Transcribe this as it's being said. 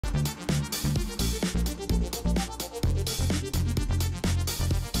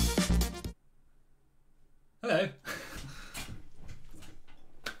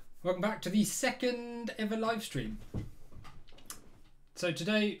Welcome back to the second ever live stream. So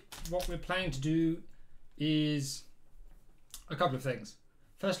today what we're planning to do is a couple of things.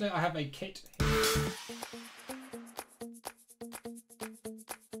 Firstly, I have a kit here.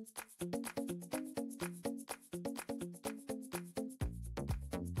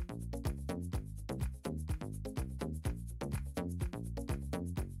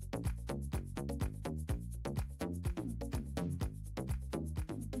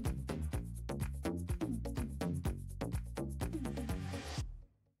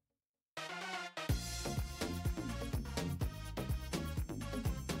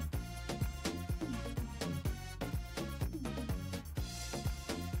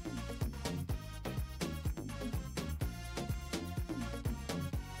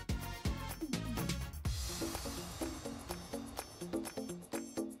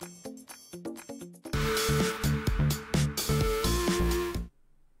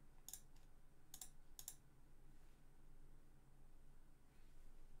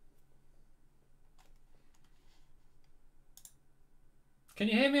 Can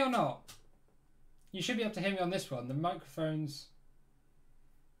you hear me or not? You should be able to hear me on this one. The microphones.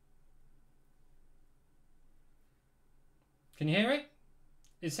 Can you hear it?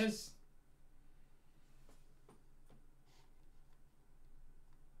 It says.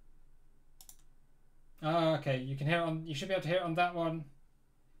 Oh, okay. You can hear it on. You should be able to hear it on that one.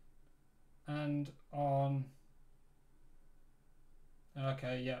 And on.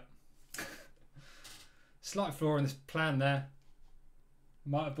 Okay, yeah. Slight flaw in this plan there.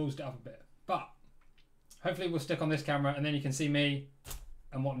 Might have ballsed it up a bit, but hopefully we'll stick on this camera and then you can see me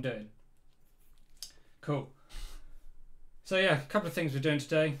and what I'm doing. Cool. So yeah, a couple of things we're doing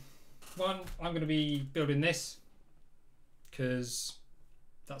today. One, I'm going to be building this because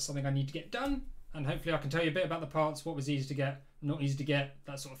that's something I need to get done, and hopefully I can tell you a bit about the parts, what was easy to get, not easy to get,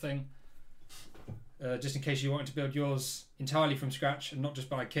 that sort of thing. Just in case you wanted to build yours entirely from scratch and not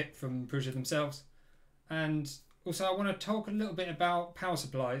just buy a kit from Prusa themselves. And also, I want to talk a little bit about power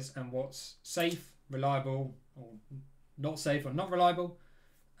supplies and what's safe, reliable, or not safe or not reliable,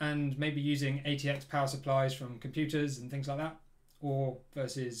 and maybe using ATX power supplies from computers and things like that, or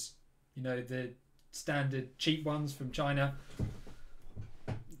versus, you know, the standard cheap ones from China.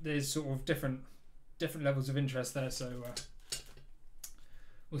 There's sort of different levels of interest there, so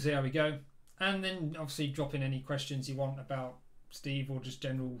we'll see how we go. And then obviously drop in any questions you want about S.T.E.V.E or just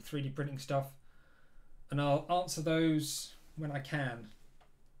general 3D printing stuff. And I'll answer those when I can.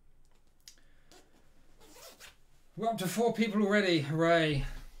 We're up to 4 people already, hooray.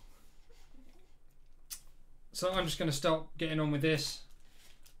 So I'm just going to start getting on with this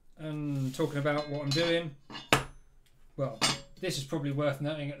and talking about what I'm doing. Well, this is probably worth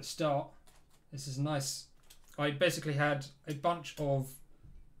noting at the start. This is nice. I basically had a bunch of...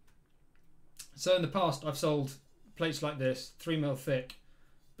 So in the past I've sold plates like this, 3mm thick,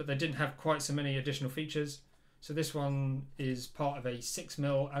 but they didn't have quite so many additional features. So this one is part of a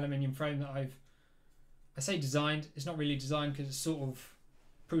 6mm aluminium frame that I say designed. It's not really designed because it's sort of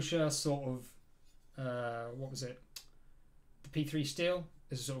Prusa, sort of, what was it? The P3 steel.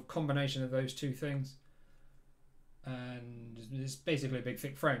 It's a sort of combination of those two things. And it's basically a big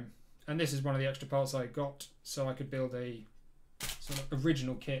thick frame. And this is one of the extra parts I got so I could build a sort of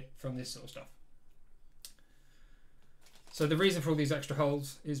original kit from this sort of stuff. So the reason for all these extra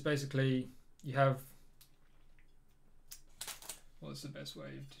holes is basically you have, what's the best way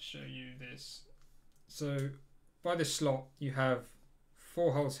to show you this? So by this slot you have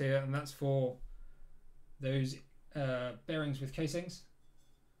 4 holes here, and that's for those bearings with casings.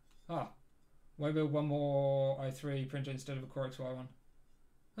 Why build one more i3 printer instead of a CoreXY one?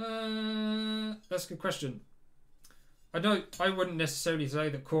 That's a good question. I wouldn't necessarily say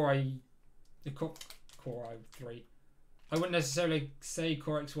that Core i3. I wouldn't necessarily say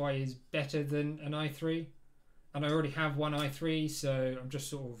CoreXY is better than an i3, and I already have one i3, so I'm just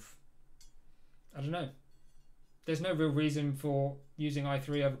sort of, I don't know. There's no real reason for using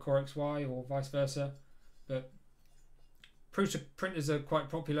i3 over CoreXY or vice versa, but Prusa printers are quite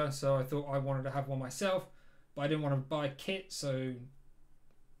popular, so I thought I wanted to have one myself, but I didn't want to buy a kit, so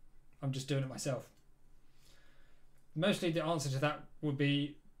I'm just doing it myself. Mostly the answer to that would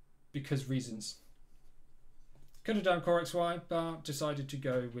be because reasons. Could have done CoreXY, but decided to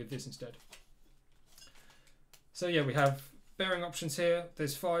go with this instead. So yeah, we have bearing options here.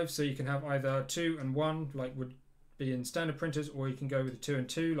 There's 5, so you can have either 2 and 1, like would be in standard printers, or you can go with a 2 and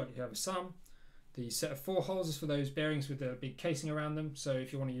 2, like you have with some. The set of 4 holes is for those bearings with the big casing around them, so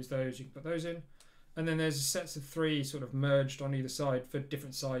if you want to use those, you can put those in. And then there's sets of 3 sort of merged on either side for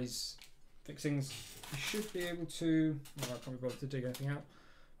different size fixings. You should be able to, well, I can't be bothered to dig anything out,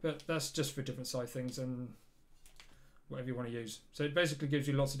 but that's just for different size things and whatever you want to use. So it basically gives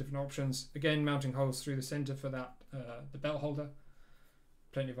you lots of different options. Again, mounting holes through the center for that, the belt holder.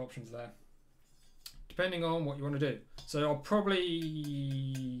 Plenty of options there, depending on what you want to do. So I'll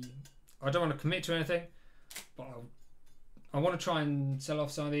probably, I don't want to commit to anything, but I want to try and sell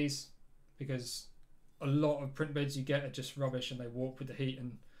off some of these, because a lot of print beds you get are just rubbish and they warp with the heat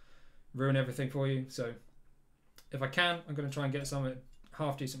and ruin everything for you. So if I can, I'm going to try and get some at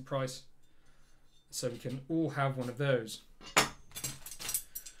half decent price, so we can all have one of those.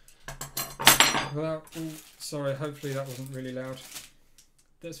 Well, sorry, hopefully that wasn't really loud.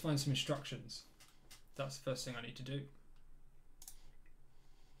 Let's find some instructions. That's the first thing I need to do.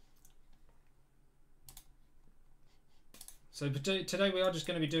 So today we are just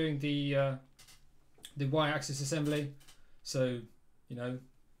going to be doing the Y-axis assembly. So, you know,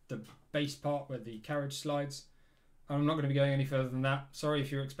 the base part where the carriage slides. I'm not going to be going any further than that. Sorry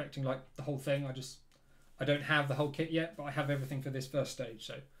if you're expecting like the whole thing. I don't have the whole kit yet, but I have everything for this first stage.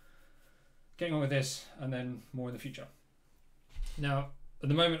 So getting on with this, and then more in the future. Now, at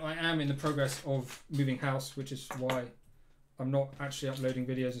the moment I am in the progress of moving house, which is why I'm not actually uploading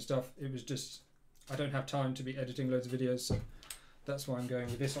videos and stuff. It was just, I don't have time to be editing loads of videos, so that's why I'm going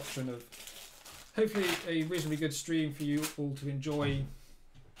with this option of hopefully a reasonably good stream for you all to enjoy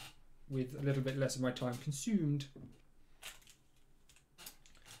with a little bit less of my time consumed.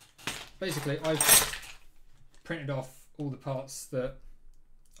 Basically, I've printed off all the parts that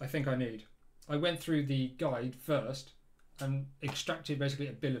I think I need. I went through the guide first and extracted basically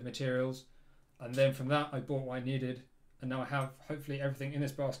a bill of materials, and then from that I bought what I needed, and now I have hopefully everything in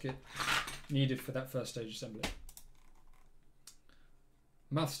this basket needed for that first stage assembly.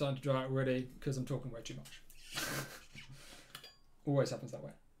 Mouth's starting to dry out already because I'm talking way too much. Always happens that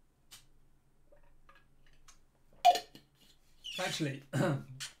way. Actually,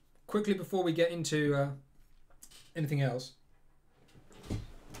 quickly before we get into anything else,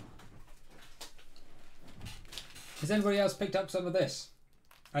 has anybody else picked up some of this?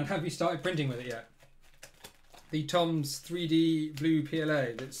 And have you started printing with it yet? The Tom's 3D blue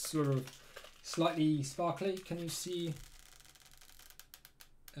PLA that's sort of slightly sparkly. Can you see?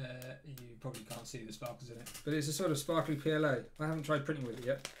 You probably can't see the sparkles in it, but it's a sort of sparkly PLA. I haven't tried printing with it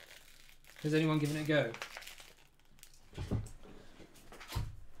yet. Has anyone given it a go?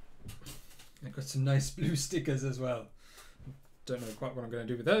 I've got some nice blue stickers as well. Don't know quite what I'm going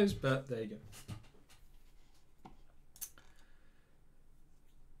to do with those, but there you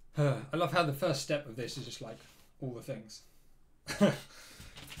go. I love how the first step of this is just like all the things.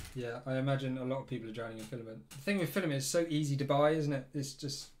 Yeah, I imagine a lot of people are drowning in filament. The thing with filament is so easy to buy, isn't it? It's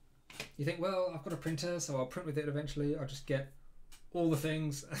just, you think, well, I've got a printer, so I'll print with it eventually. I'll just get all the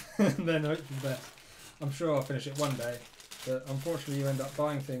things and then hope for the best. I'm sure I'll finish it one day, but unfortunately you end up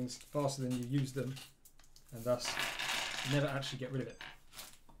buying things faster than you use them, and thus never actually get rid of it.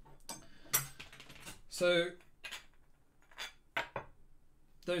 So,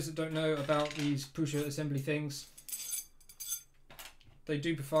 those that don't know about these Prusa assembly things, they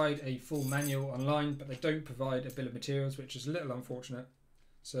do provide a full manual online, but they don't provide a bill of materials, which is a little unfortunate.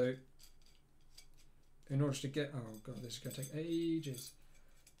 So in order to get, oh god, this is going to take ages.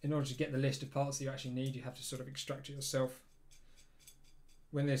 In order to get the list of parts that you actually need, you have to sort of extract it yourself.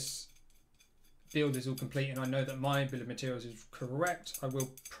 When this build is all complete and I know that my bill of materials is correct, I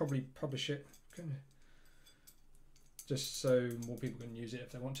will probably publish it, just so more people can use it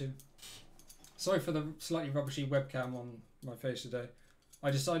if they want to. Sorry for the slightly rubbishy webcam on my face today. I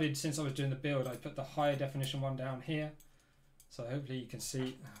decided, since I was doing the build, I put the higher definition one down here, so hopefully you can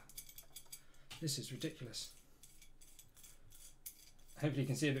see. This is ridiculous. Hopefully you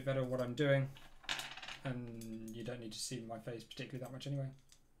can see a bit better what I'm doing, and you don't need to see my face particularly that much anyway.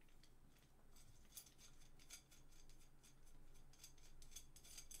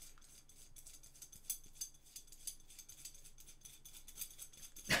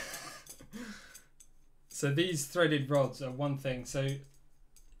 So these threaded rods are one thing. So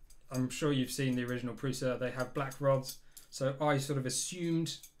I'm sure you've seen the original Prusa. They have black rods. So I sort of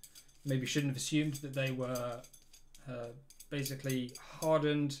assumed, maybe shouldn't have assumed, that they were basically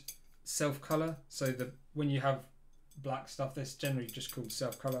hardened self-color. So that when you have black stuff, that's generally just called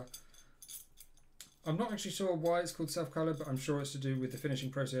self-color. I'm not actually sure why it's called self-color, but I'm sure it's to do with the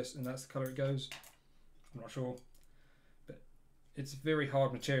finishing process, and that's the color it goes. I'm not sure, but it's very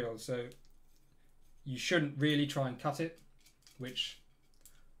hard material, so you shouldn't really try and cut it, which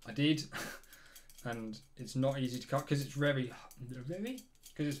I did, and it's not easy to cut because it's very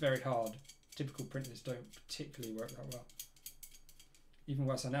hard. Typical printers don't particularly work that well. Even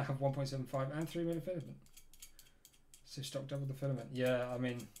worse, I now have 1.75 and 3mm filament. So stock double the filament. Yeah, I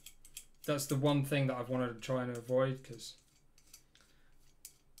mean, that's the one thing that I've wanted to try and avoid, because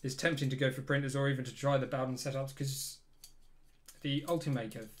it's tempting to go for printers or even to try the Bowden setups, because the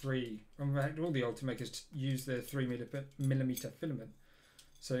Ultimaker 3, in fact, all the Ultimakers use their 3mm filament.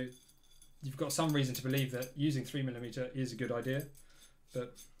 So you've got some reason to believe that using 3mm is a good idea,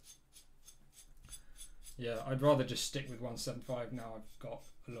 but yeah, I'd rather just stick with 175 now I've got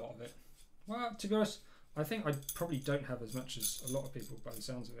a lot of it. Well, to be honest, I think I probably don't have as much as a lot of people by the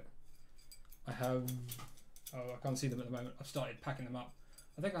sounds of it. I have, oh, I can't see them at the moment. I've started packing them up.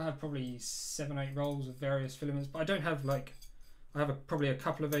 I think I have probably 7-8 rolls of various filaments, but I don't have like, I have probably a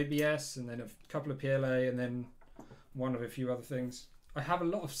couple of ABS and then a couple of PLA and then one of a few other things. I have a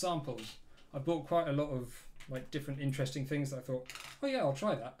lot of samples. I bought quite a lot of like different interesting things that I thought, oh yeah, I'll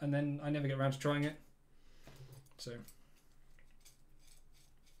try that, and then I never get around to trying it. So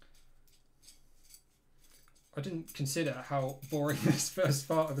I didn't consider how boring this first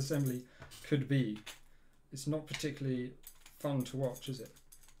part of assembly could be. It's not particularly fun to watch, is it?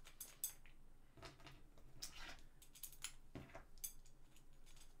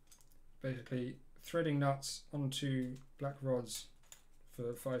 Basically threading nuts onto black rods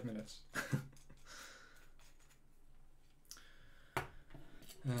for 5 minutes.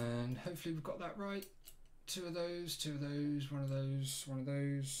 And hopefully we've got that right. 2 of those, 2 of those, 1 of those, 1 of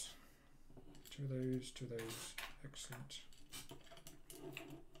those, 2 of those, 2 of those. Excellent.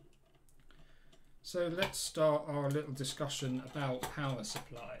 So let's start our little discussion about power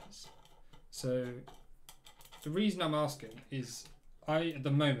supplies. So the reason I'm asking is I, at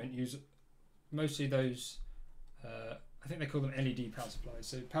the moment, use mostly those, I think they call them LED power supplies.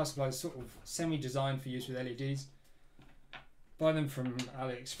 So power supplies sort of semi-designed for use with LEDs. Buy them from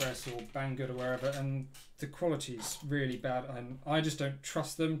AliExpress or Banggood or wherever, and the quality is really bad, and I just don't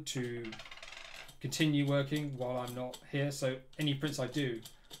trust them to continue working while I'm not here. So any prints I do,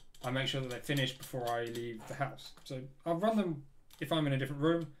 I make sure that they're finished before I leave the house. So I'll run them if I'm in a different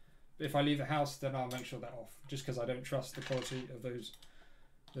room, but if I leave the house, then I'll make sure they're off, just because I don't trust the quality of those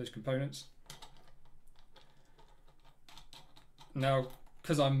components. Now,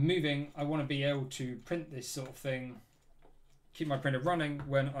 because I'm moving, I want to be able to print this sort of thing, keep my printer running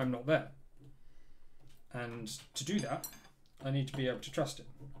when I'm not there. And to do that, I need to be able to trust it.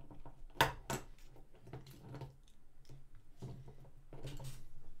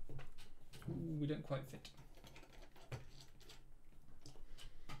 Ooh, we don't quite fit.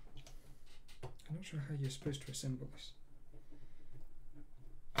 I'm not sure how you're supposed to assemble this.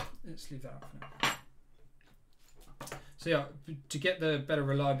 Let's leave that out for now. So yeah, to get the better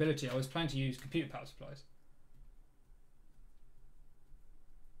reliability, I was planning to use computer power supplies.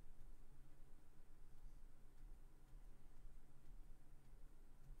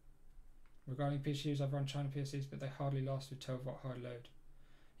 Regarding PSUs, I've run China PSUs, but they hardly last with 12-watt high load.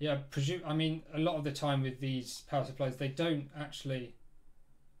 Yeah, I mean, a lot of the time with these power supplies, they don't actually...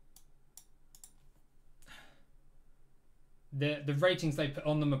 The ratings they put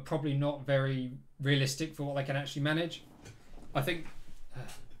on them are probably not very realistic for what they can actually manage. I think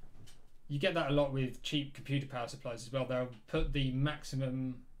you get that a lot with cheap computer power supplies as well. They'll put the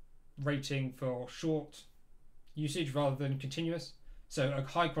maximum rating for short usage rather than continuous. So a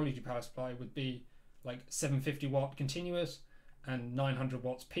high quality power supply would be like 750 watt continuous and 900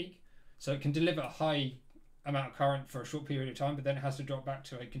 watts peak. So it can deliver a high amount of current for a short period of time, but then it has to drop back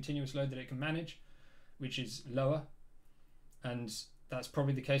to a continuous load that it can manage, which is lower. And that's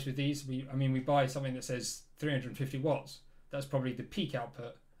probably the case with these. We buy something that says 350 watts. That's probably the peak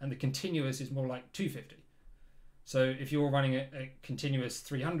output, and the continuous is more like 250. So if you're running a continuous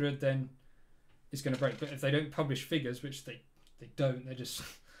 300, then it's going to break. But if they don't publish figures, which they don't,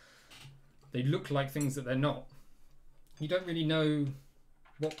 they look like things that they're not. You don't really know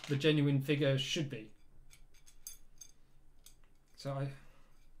what the genuine figure should be. So I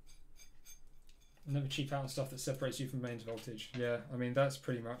never cheap out on stuff that separates you from mains voltage. Yeah, I mean, that's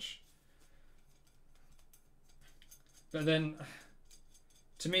pretty much. But then,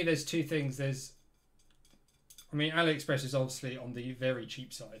 to me, there's two things. AliExpress is obviously on the very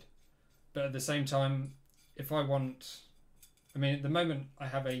cheap side. But at the same time, if I want... at the moment, I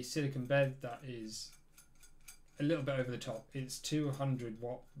have a silicon bed that is a little bit over the top. It's 200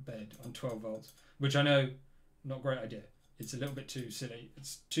 watt bed on 12 volts, which I know, not a great idea. It's a little bit too silly.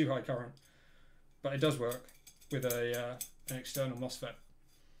 It's too high current. But it does work with an external MOSFET.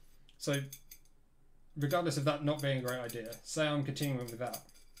 So regardless of that not being a great idea, say I'm continuing with that,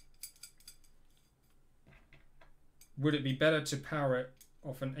 would it be better to power it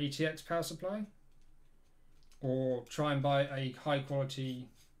off an ATX power supply or try and buy a high quality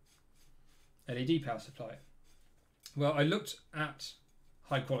LED power supply? Well, I looked at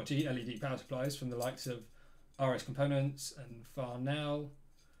high quality LED power supplies from the likes of RS Components and Farnell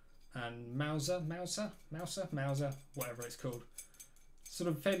and Mauser, whatever it's called. Sort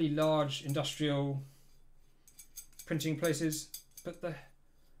of fairly large industrial printing places, but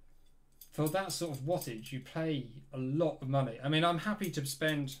for that sort of wattage, you pay a lot of money. I mean, I'm happy to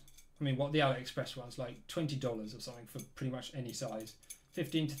spend, what the AliExpress one's like $20 or something for pretty much any size.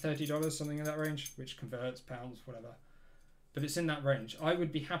 $15 to $30, something in that range, which converts pounds, whatever. But it's in that range. I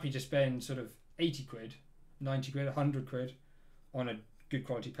would be happy to spend sort of 80 quid, 90 quid, 100 quid on a good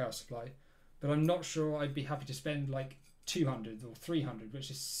quality power supply. But I'm not sure I'd be happy to spend like 200 or 300,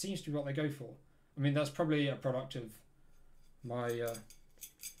 which seems to be what they go for. I mean, that's probably a product of my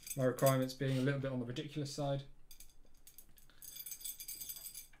my requirements being a little bit on the ridiculous side.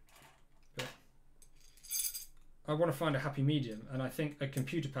 But I want to find a happy medium, and I think a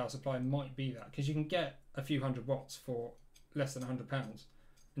computer power supply might be that, because you can get a few hundred watts for less than £100,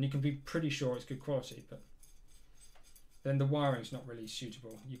 and you can be pretty sure it's good quality, but then the wiring's not really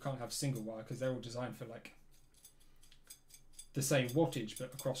suitable. You can't have single wire because they're all designed for like the same wattage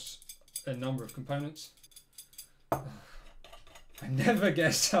but across a number of components. I never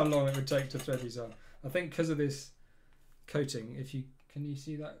guessed how long it would take to thread these on. I think because of this coating, can you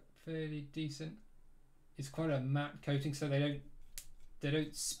see that fairly decent? It's quite a matte coating, so they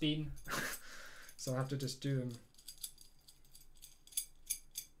don't spin. So I have to just do them.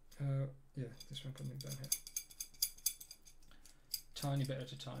 Yeah, this one coming down here. Tiny bit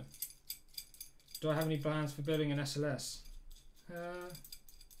at a time. Do I have any plans for building an SLS?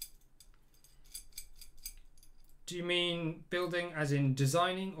 Do you mean building as in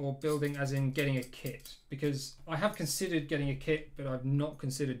designing, or building as in getting a kit? Because I have considered getting a kit, but I've not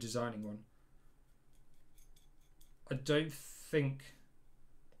considered designing one. I don't think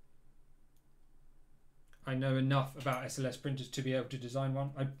I know enough about SLS printers to be able to design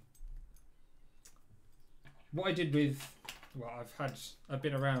one. What I did with, well, I've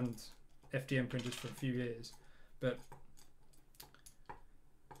been around FDM printers for a few years, but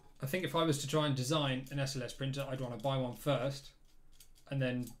I think if I was to try and design an SLS printer, I'd want to buy one first, and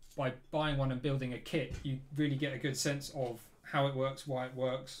then by buying one and building a kit, you really get a good sense of how it works, why it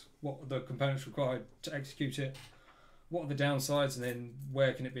works, what are the components required to execute it, what are the downsides, and then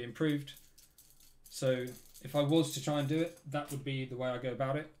where can it be improved. So if I was to try and do it, that would be the way I go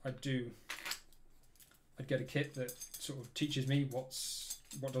about it. I'd get a kit that sort of teaches me what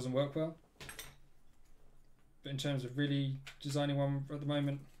doesn't work well. But in terms of really designing one at the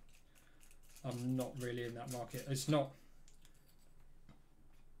moment, I'm not really in that market. It's not,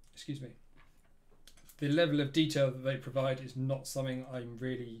 excuse me, the level of detail that they provide is not something I'm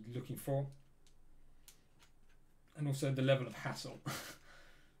really looking for. And also the level of hassle.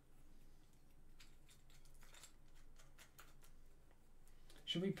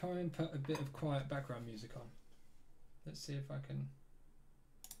 Should we try and put a bit of quiet background music on? Let's see if I can.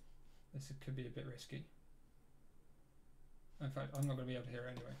 This could be a bit risky. In fact, I'm not going to be able to hear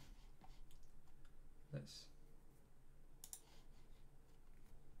it anyway. Let's.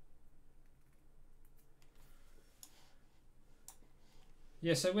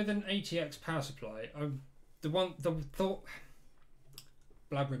 Yeah, so with an ATX power supply,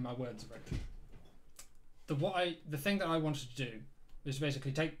 blabbering my words about it. The thing that I wanted to do is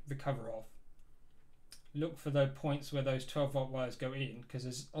basically take the cover off, look for the points where those 12-volt wires go in, because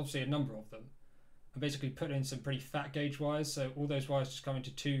there's obviously a number of them, and basically put in some pretty fat gauge wires, so all those wires just come into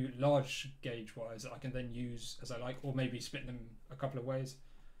two large gauge wires that I can then use as I like, or maybe split them a couple of ways.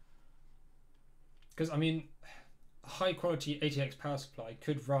 Because I mean, a high quality ATX power supply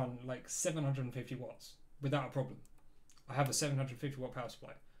could run like 750 watts without a problem. I have a 750 watt power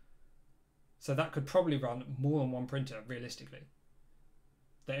supply, so that could probably run more than one printer realistically.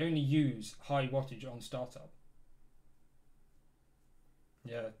 They only use high wattage on startup.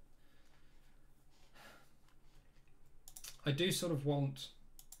 Yeah. I do sort of want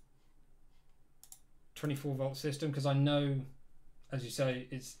 24-volt system, because I know, as you say,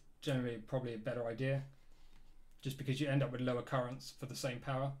 it's generally probably a better idea, just because you end up with lower currents for the same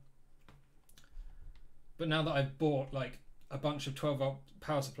power. But now that I've bought like a bunch of 12-volt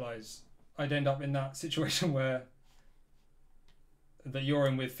power supplies, I'd end up in that situation where that you're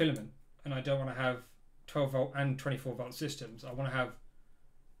in with filament, and I don't want to have 12-volt and 24-volt systems. I want to have,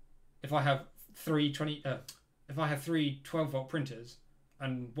 if I have three 12-volt printers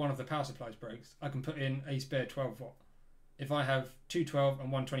and one of the power supplies breaks, I can put in a spare 12-volt. If I have two 12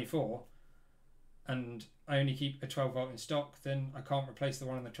 and one 24, and I only keep a 12-volt in stock, then I can't replace the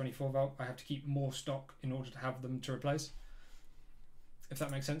one on the 24-volt. I have to keep more stock in order to have them to replace, if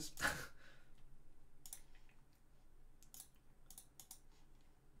that makes sense.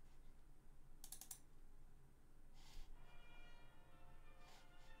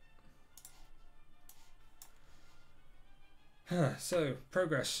 So,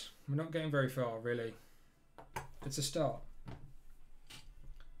 progress. We're not getting very far, really. It's a start.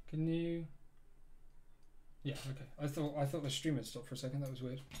 Can you... Yeah, okay. I thought the stream had stopped for a second. That was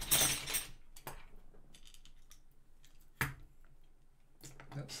weird.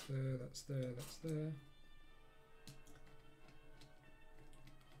 That's there, that's there, that's there.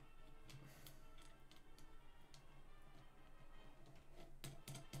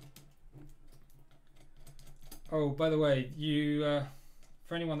 Oh, by the way, you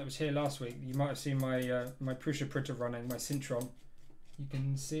for anyone that was here last week, you might have seen my my Prusa printer running, my Syntron. You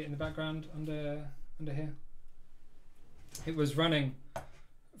can see it in the background under here. It was running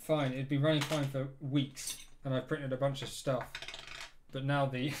fine. It'd been running fine for weeks, and I printed a bunch of stuff. But now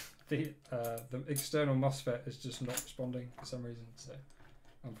the external MOSFET is just not responding for some reason. So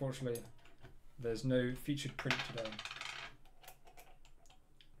unfortunately, there's no featured print today.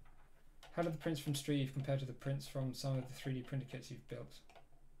 How do the prints from S.T.E.V.E compare to the prints from some of the 3D printer kits you've built?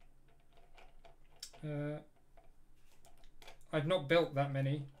 I've not built that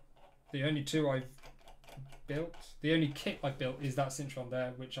many. The only two I've built, the only kit I've built is that Syntron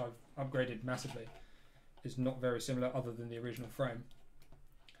there, which I've upgraded massively. It's not very similar other than the original frame.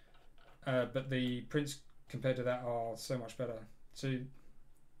 But the prints compared to that are so much better. So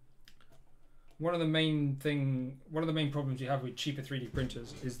one of the main problems you have with cheaper 3D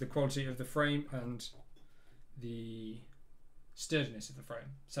printers is the quality of the frame and the sturdiness of the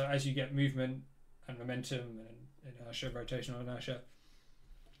frame. So as you get movement and momentum and inertia, rotational inertia,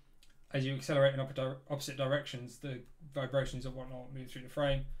 as you accelerate in opposite directions, the vibrations and whatnot move through the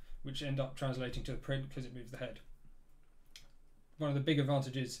frame, which end up translating to the print because it moves the head. One of the big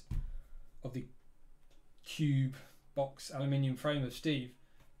advantages of the cube box aluminium frame of S.T.E.V.E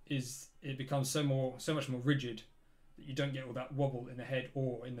is it becomes so much more rigid that you don't get all that wobble in the head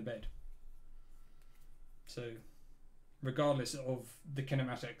or in the bed. So regardless of the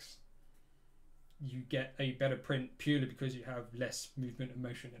kinematics, you get a better print purely because you have less movement and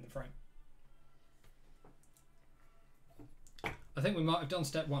motion in the frame. I think we might have done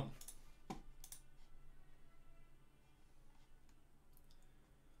step 1.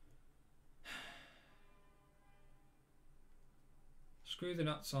 Screw the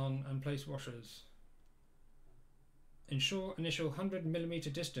nuts on and place washers. Ensure initial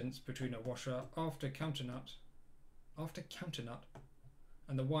 100mm distance between a washer after counter nut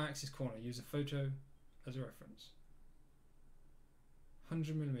and the y-axis corner. Use a photo as a reference.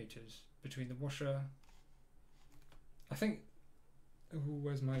 100mm between the washer. I think. Oh,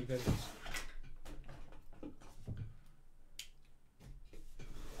 where's my videos?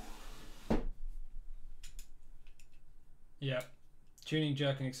 Yeah. Tuning,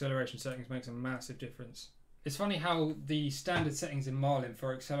 jerk and acceleration settings makes a massive difference. It's funny how the standard settings in Marlin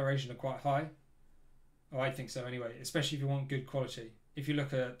for acceleration are quite high. Oh, I think so anyway, especially if you want good quality. If you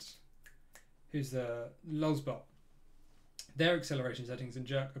look at, who's the Lulzbot, their acceleration settings and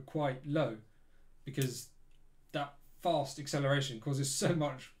jerk are quite low because that fast acceleration causes so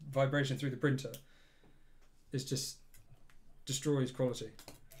much vibration through the printer. It just destroys quality.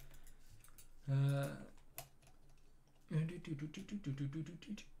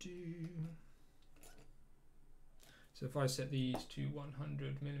 So if I set these to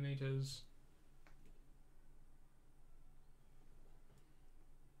 100mm,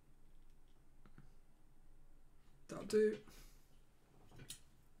 that'll do.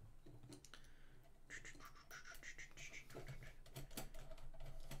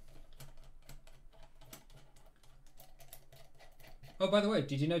 Oh, by the way,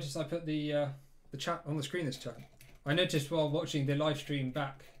 did you notice I put the chat on the screen this time? I noticed while watching the live stream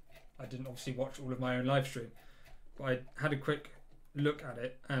back, I didn't obviously watch all of my own live stream, but I had a quick look at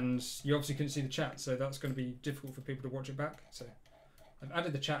it and you obviously couldn't see the chat, so that's going to be difficult for people to watch it back. So I've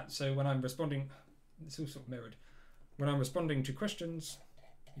added the chat so when I'm responding, it's all sort of mirrored. When I'm responding to questions,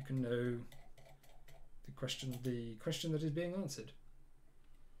 you can know the question that is being answered.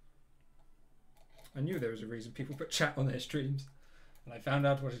 I knew there was a reason people put chat on their streams, and I found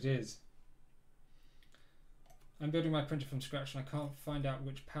out what it is. I'm building my printer from scratch and I can't find out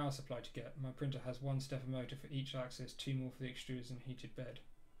which power supply to get. My printer has 1 stepper motor for each axis, 2 more for the extruders and heated bed.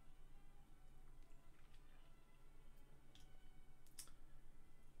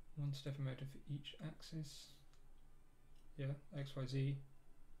 One stepper motor for each axis. Yeah, XYZ.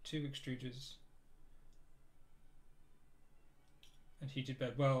 2 extruders and heated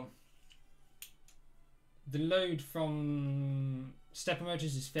bed. Well, the load from stepper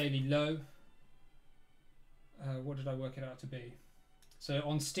motors is fairly low. What did I work it out to be? So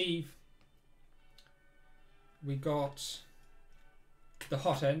on S.T.E.V.E, we got the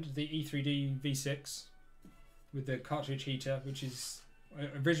hot end, the E3D V6, with the cartridge heater, which is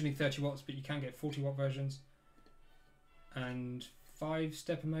originally 30 watts, but you can get 40 watt versions, and 5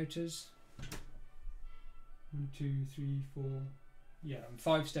 stepper motors. 1, 2, 3, 4. Yeah, and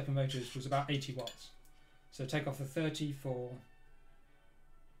 5 stepper motors was about 80 watts. So take off the 30 for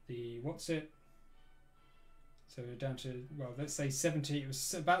the what's it. So we're down to, well, let's say 70. It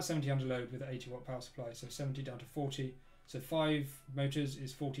was about 70 under load with an 80 watt power supply. So 70 down to 40. So 5 motors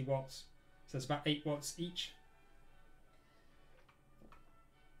is 40 watts. So that's about 8 watts each.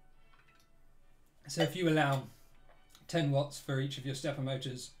 So if you allow 10 watts for each of your stepper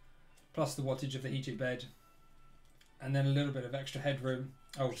motors, plus the wattage of the heated bed, and then a little bit of extra headroom,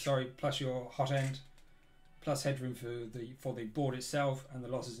 plus your hot end, plus headroom for the board itself and the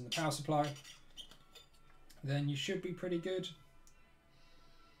losses in the power supply, then you should be pretty good.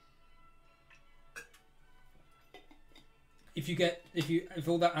 If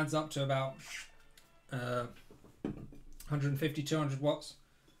all that adds up to about 150, 200 watts,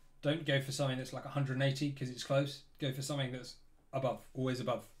 don't go for something that's like 180 because it's close. Go for something that's above, always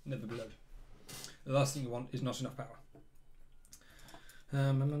above, never below. The last thing you want is not enough power.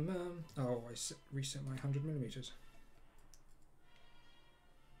 Oh, I reset my 100mm.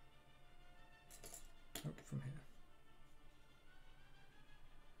 Oh, from here.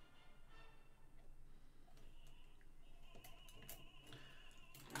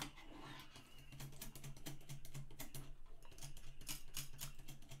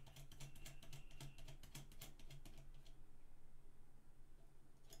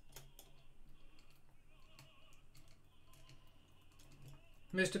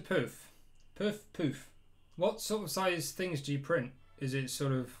 Mr. Poof, what sort of size things do you print? Is it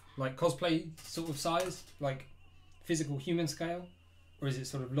sort of like cosplay sort of size, like physical human scale, or is it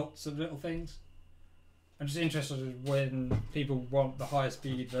sort of lots of little things? I'm just interested in when people want the higher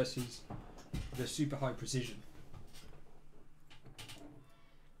speed versus the super high precision.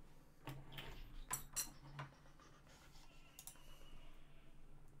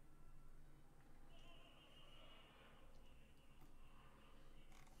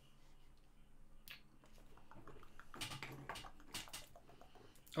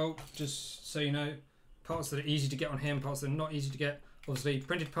 Oh, just so you know, parts that are easy to get on here and parts that are not easy to get. Obviously,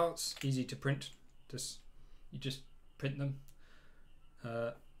 printed parts, easy to print. You just print them.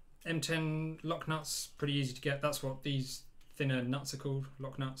 M10 lock nuts, pretty easy to get. That's what these thinner nuts are called,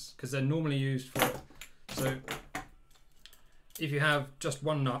 lock nuts, because they're normally used for. So, if you have just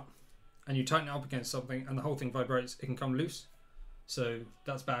one nut and you tighten it up against something and the whole thing vibrates, it can come loose. So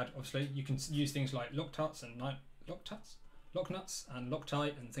that's bad. Obviously, you can use things like lock nuts and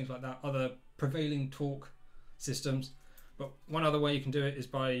Loctite and things like that, other prevailing torque systems. But one other way you can do it is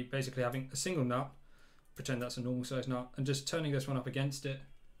by basically having a single nut, pretend that's a normal size nut, and just turning this one up against it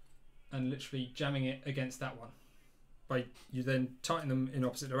and literally jamming it against that one. You then tighten them in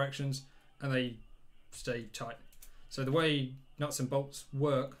opposite directions and they stay tight. So the way nuts and bolts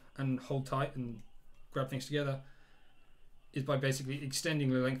work and hold tight and grab things together is by basically extending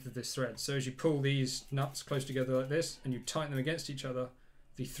the length of this thread. So as you pull these nuts close together like this and you tighten them against each other,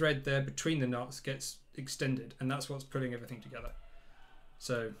 the thread there between the nuts gets extended, and that's what's pulling everything together.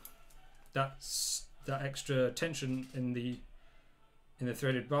 So that's that extra tension in the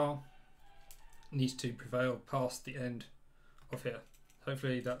threaded bar needs to prevail past the end of here.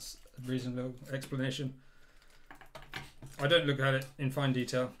 Hopefully that's a reasonable explanation. I don't look at it in fine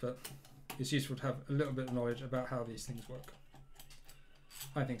detail, but it's useful to have a little bit of knowledge about how these things work.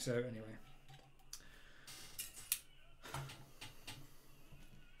 I think so, anyway.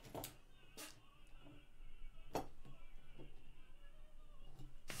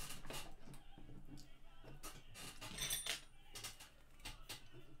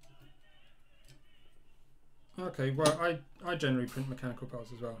 Okay, well, I generally print mechanical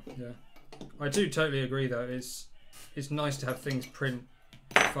parts as well. Yeah, I do totally agree though. It's nice to have things print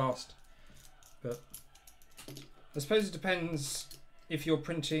fast, but I suppose it depends if you're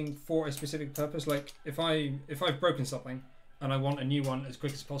printing for a specific purpose. Like if I've broken something and I want a new one as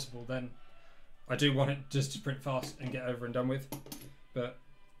quick as possible, then I do want it just to print fast and get over and done with. But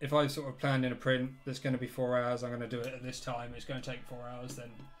if I've sort of planned in a print that's going to be 4 hours, I'm going to do it at this time, it's going to take 4 hours, then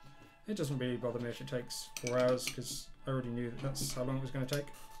it doesn't really bother me if it takes 4 hours, because I already knew that that's how long it was going to take.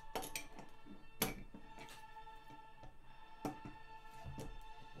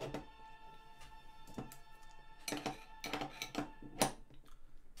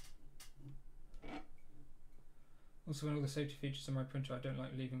 Also, when all the safety features on my printer, I don't like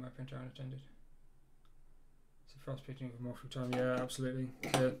leaving my printer unattended. So fast printing with multiple time, yeah, absolutely.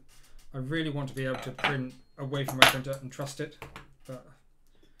 Yeah, I really want to be able to print away from my printer and trust it, but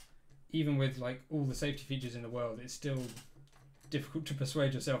even with like all the safety features in the world, it's still difficult to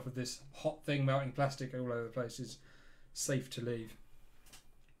persuade yourself that this hot thing melting plastic all over the place is safe to leave.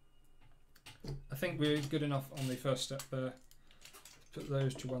 I think we're good enough on the first step there. Put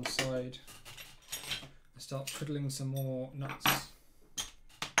those to one side. Start twiddling some more nuts.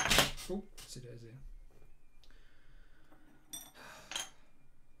 Oh, see there's here.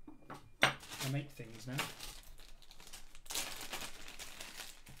 I make things now.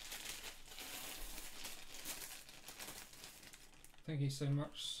 Thank you so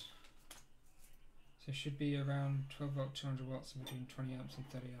much. So it should be around 12 volt, 200 watts, and between 20 amps and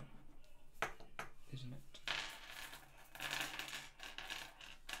 30 amp, isn't it?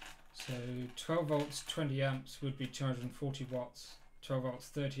 So 12 volts, 20 amps would be 240 watts. 12 volts,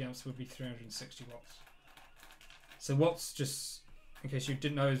 30 amps would be 360 watts. So watts, just in case you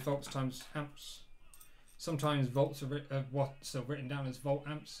didn't know, is volts times amps. Sometimes volts are watts are written down as volt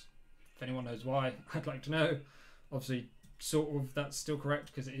amps. If anyone knows why, I'd like to know. Obviously, sort of that's still correct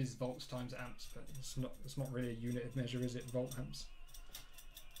because it is volts times amps, but it's not really a unit of measure, is it? Volt amps.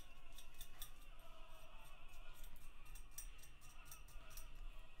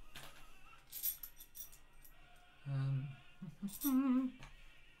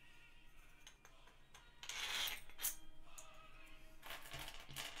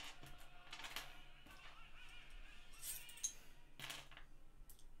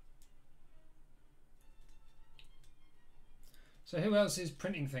 So who else is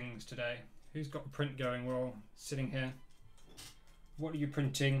printing things today? Who's got a print going while sitting here? What are you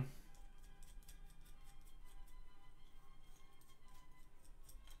printing?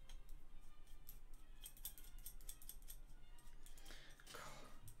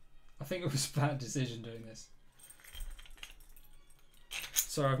 I think it was a bad decision doing this.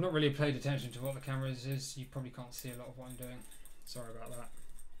 Sorry, I've not really paid attention to what the camera is. You probably can't see a lot of what I'm doing. Sorry about that.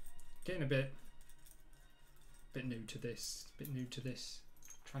 Getting a bit new to this.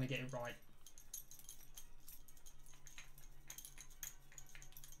 Trying to get it right.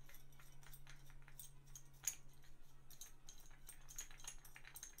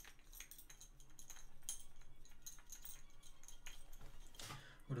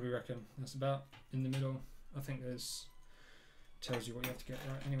 What do we reckon? That's about in the middle. I think there's tells you what you have to get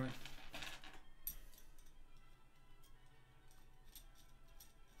right anyway.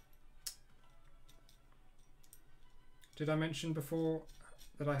 Did I mention before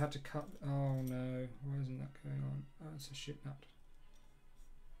that I had to cut? Oh no, why isn't that going on? Oh, it's a shit nut.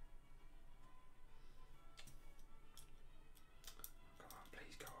 Go on,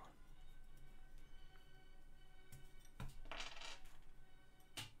 please go on.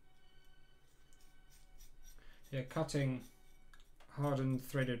 Yeah, cutting hardened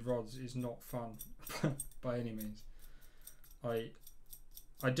threaded rods is not fun by any means. I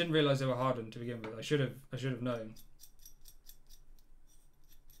didn't realise they were hardened to begin with. I should have known.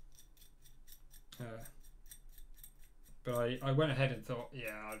 But I went ahead and thought,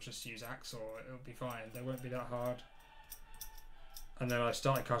 yeah, I'll just use Axle, it'll be fine, they won't be that hard. And then I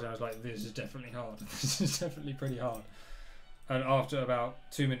started cutting, I was like, this is definitely hard. This is definitely pretty hard. And after about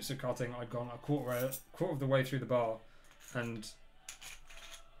 2 minutes of cutting, I'd gone a quarter of the way through the bar, and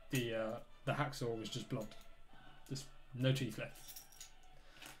the hacksaw was just blunt, just no teeth left.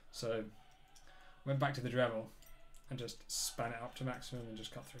 So went back to the Dremel and just span it up to maximum and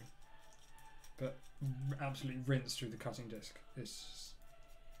just cut through. But absolutely rinsed through the cutting disc. This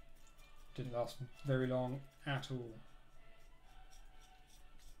didn't last very long at all.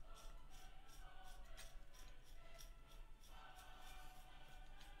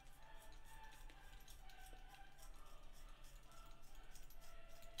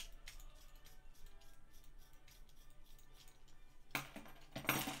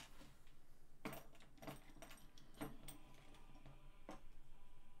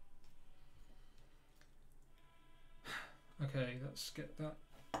 Okay, let's get that.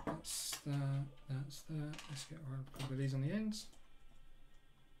 That's there. That's there. Let's get a couple of these on the ends.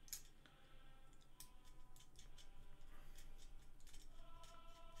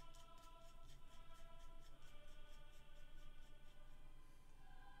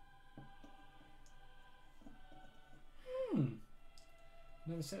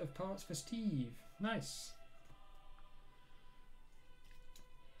 Another set of parts for Steve. Nice.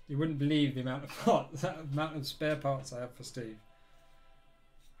 You wouldn't believe the amount of parts, that amount of spare parts I have for Steve.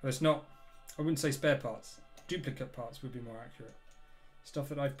 Well, it's not, I wouldn't say spare parts, duplicate parts would be more accurate. Stuff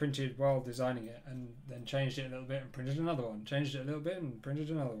that I printed while designing it and then changed it a little bit and printed another one. Changed it a little bit and printed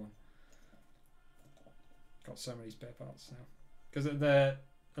another one. Got so many spare parts now. Because a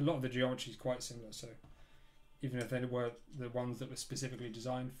lot of the geometry is quite similar, so even if they were the ones that were specifically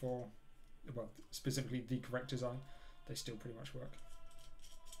designed for, well, specifically the correct design, they still pretty much work.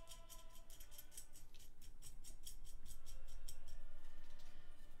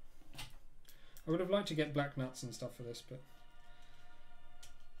 I would have liked to get black nuts and stuff for this, but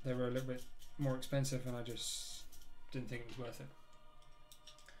they were a little bit more expensive and I just didn't think it was worth it.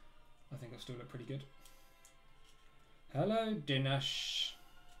 I think it'll still look pretty good. Hello, Dinesh.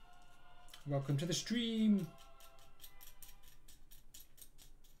 Welcome to the stream.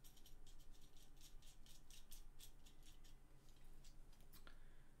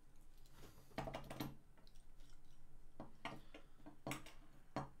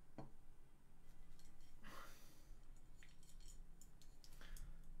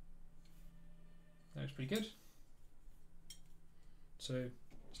 That was pretty good. So,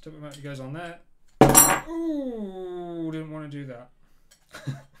 step it out, goes on there. Ooh, didn't want to do that.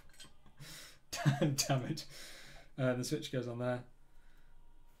 Damn it. The switch goes on there.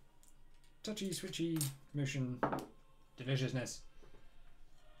 Touchy, switchy, motion, deliciousness.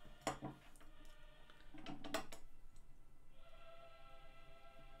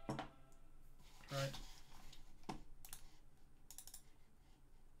 Right.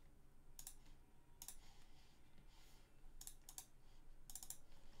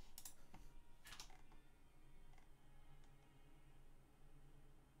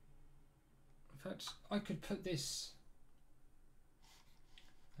 In fact, I could put this.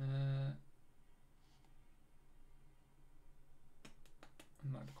 It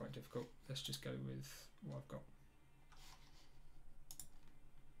might be quite difficult. Let's just go with what I've got.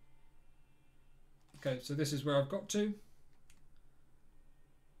 Okay, so this is where I've got to.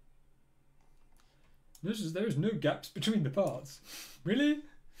 There is no gaps between the parts. Really?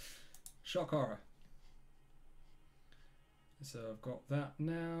 Shock horror. So I've got that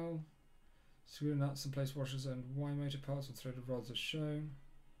now. Screw nuts and place washers and Y motor parts and threaded rods are shown.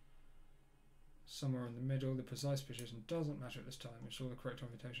 Somewhere in the middle, the precise position doesn't matter at this time. Ensure the correct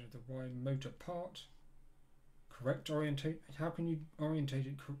orientation of the Y motor part. Correct orientate. How can you orientate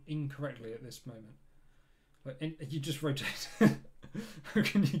it incorrectly at this moment? Like you just rotate. How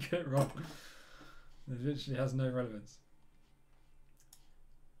can you get it wrong? It literally has no relevance.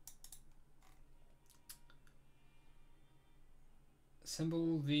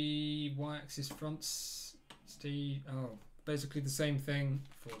 Assemble the Y-axis fronts. Oh, basically the same thing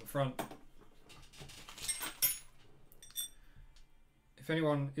for the front. If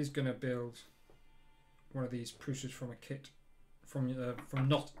anyone is going to build one of these Prusas from a kit, from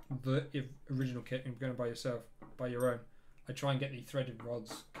not the original kit, and going to buy your own, I try and get the threaded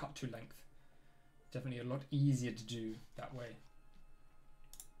rods cut to length. Definitely a lot easier to do that way.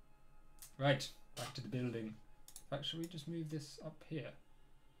 Right, back to the building. In fact, should we just move this up here?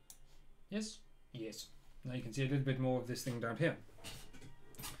 Yes? Yes. Now you can see a little bit more of this thing down here.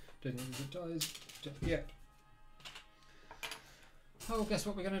 Don't think it dies just yet. Oh, guess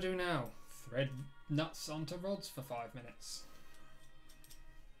what we're going to do now? Thread nuts onto rods for 5 minutes.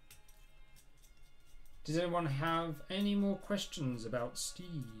 Does anyone have any more questions about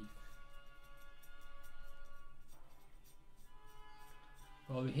S.T.E.V.E?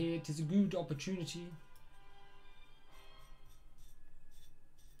 While we're here, it is a good opportunity.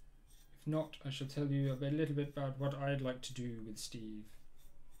 If not, I shall tell you a little bit about what I'd like to do with S.T.E.V.E.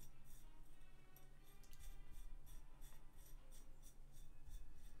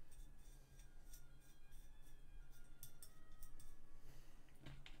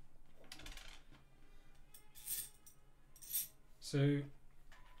 So,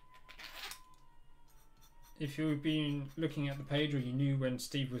 if you've been looking at the page or you knew when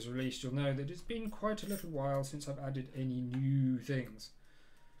S.T.E.V.E was released, you'll know that it's been quite a little while since I've added any new things.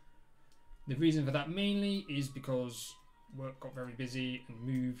 The reason for that mainly is because work got very busy and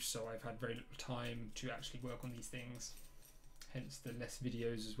moved, so I've had very little time to actually work on these things. Hence the less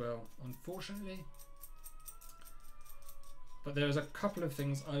videos as well, unfortunately. But there's a couple of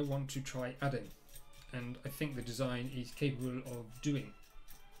things I want to try adding, and I think the design is capable of doing.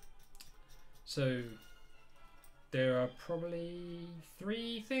 So there are probably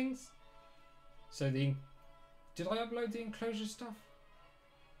 3 things. So did I upload the enclosure stuff?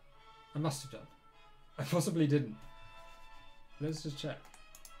 I must have done. I possibly didn't. Let's just check.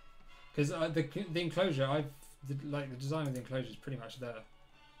 Because the enclosure, the design of the enclosure is pretty much there.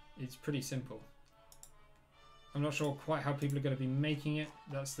 It's pretty simple. I'm not sure quite how people are going to be making it.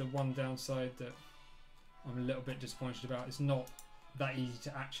 That's the one downside that I'm a little bit disappointed about. It's not that easy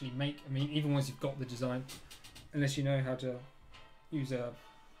to actually make. I mean, even once you've got the design, unless you know how to use a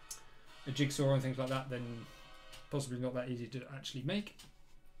jigsaw and things like that, then possibly not that easy to actually make.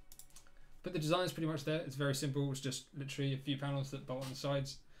 But the design is pretty much there. It's very simple. It's just literally a few panels that bolt on the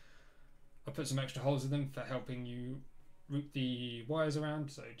sides. I put some extra holes in them for helping you route the wires around.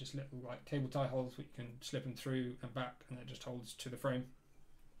 So just little like cable tie holes where you can slip them through and back, and it just holds to the frame.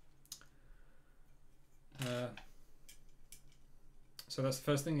 So that's the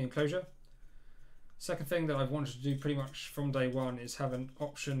first thing, the enclosure. Second thing that I've wanted to do pretty much from day one is have an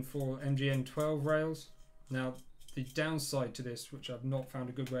option for MGN12 rails. Now, the downside to this, which I've not found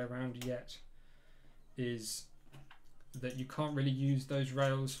a good way around yet, is that you can't really use those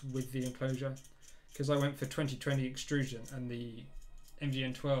rails with the enclosure, because I went for 2020 extrusion and the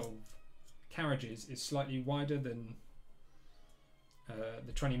MGN12 carriages is slightly wider than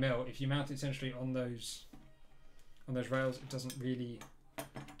the 20mm. If you mount it essentially on those rails, it doesn't really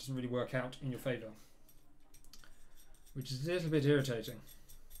work out in your favour, which is a little bit irritating,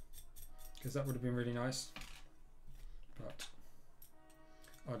 because that would have been really nice. But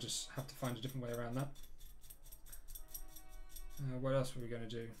I'll just have to find a different way around that. What else were we going to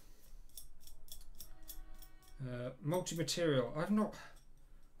do? Multi-material.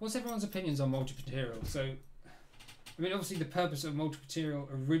 What's everyone's opinions on multi-material? So, I mean, obviously the purpose of multi-material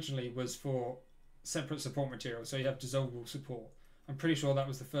originally was for separate support material, so you have dissolvable support. I'm pretty sure that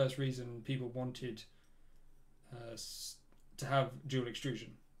was the first reason people wanted to have dual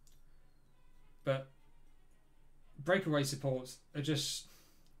extrusion. But breakaway supports are just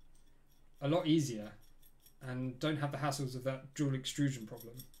a lot easier and don't have the hassles of that dual extrusion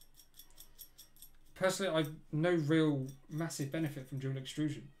problem. Personally, I've no real massive benefit from dual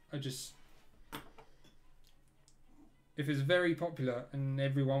extrusion. If it's very popular and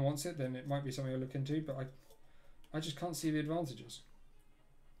everyone wants it, then it might be something I'll look into, but I just can't see the advantages.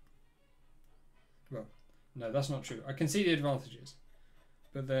 Well, no, that's not true. I can see the advantages,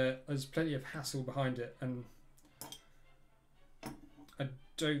 but there's plenty of hassle behind it, and I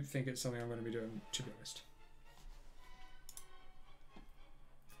don't think it's something I'm going to be doing, to be honest.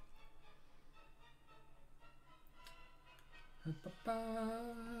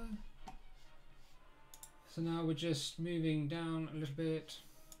 So now we're just moving down a little bit.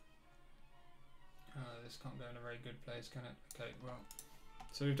 This can't go in a very good place, can it? Okay, well,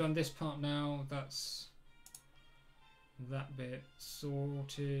 so we've done this part now. That's that bit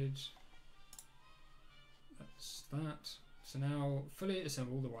sorted. That's that. So now fully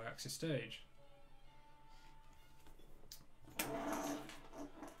assemble the Y-axis stage.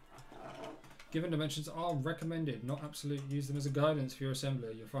 Given dimensions are recommended, not absolute. Use them as a guidance for your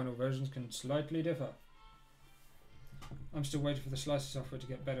assembly. Your final versions can slightly differ. I'm still waiting for the slicer software to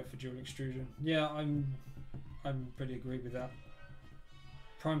get better for dual extrusion. Yeah, I'm pretty agree with that.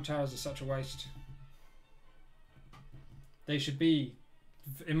 Prime towers are such a waste. They should be,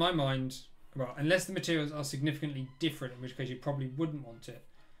 in my mind, well, unless the materials are significantly different, in which case you probably wouldn't want it,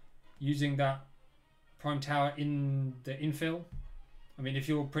 using that prime tower in the infill. I mean, if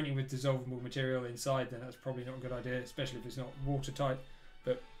you're printing with dissolvable material inside, then that's probably not a good idea, especially if it's not watertight.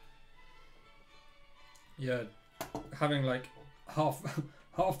 But yeah, having like half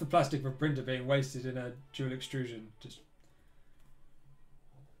the plastic of a printer being wasted in a dual extrusion,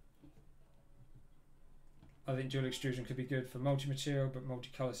 I think dual extrusion could be good for multi-material, but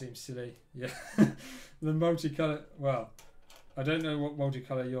multicolour seems silly. Yeah, the multicolour. Well, I don't know what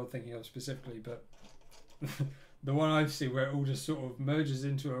multicolour you're thinking of specifically, but the one I've seen where it all just sort of merges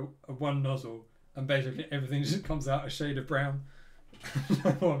into a one nozzle and basically everything just comes out a shade of brown.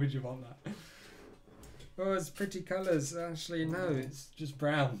 Why would you want that? Oh, it's pretty colours. Actually, no, it's just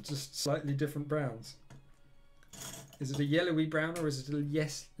brown, just slightly different browns. Is it a yellowy brown or is it a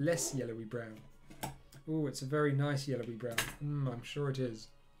less yellowy brown? Oh, it's a very nice yellowy brown. I'm sure it is.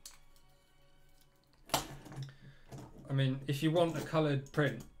 I mean, if you want a coloured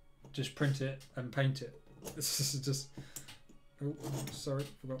print, just print it and paint it. This is just... Oh, sorry,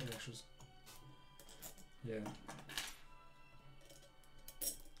 forgot the washers. Yeah.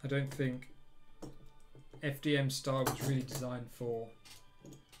 I don't think FDM style was really designed for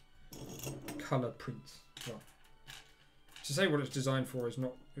colour prints. Well, to say what it's designed for is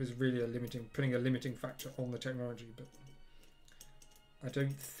really putting a limiting factor on the technology, but I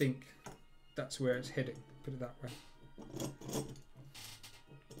don't think that's where it's heading, put it that way.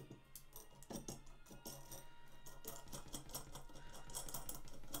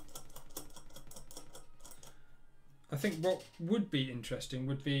 I think what would be interesting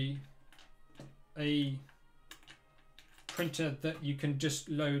would be a printer that you can just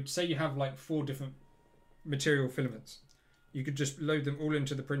load. Say you have like 4 different material filaments. You could just load them all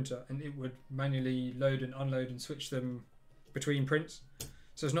into the printer and it would manually load and unload and switch them between prints.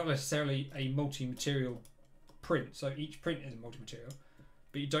 So it's not necessarily a multi-material print. So each print is a multi-material,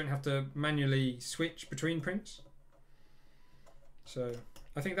 but you don't have to manually switch between prints. So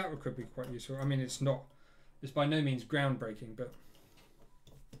I think that could be quite useful. I mean, it's by no means groundbreaking, but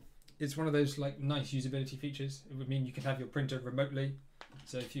it's one of those like nice usability features. It would mean you can have your printer remotely.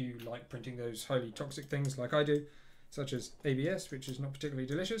 So if you like printing those highly toxic things like I do, such as ABS, which is not particularly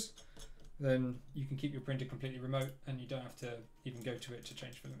delicious, then you can keep your printer completely remote and you don't have to even go to it to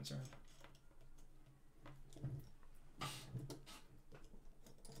change filaments around.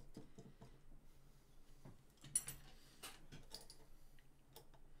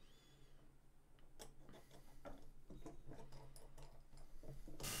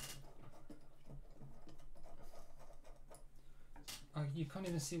 Oh, you can't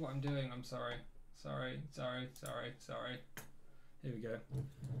even see what I'm doing. I'm sorry. Sorry. Here we go.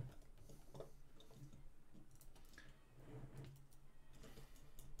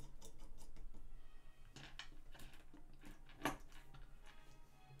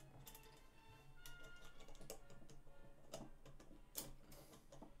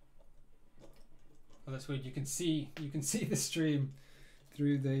 Oh, that's weird. You can see the stream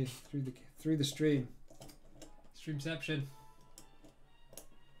through the stream. Streamception.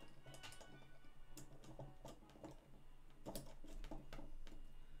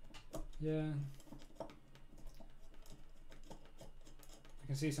 Yeah. You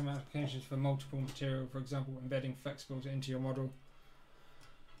can see some applications for multiple material, for example, embedding flexibles into your model.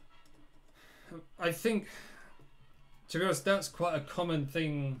 I think, to be honest, that's quite a common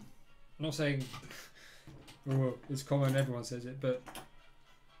thing. I'm not saying well, it's common, everyone says it, but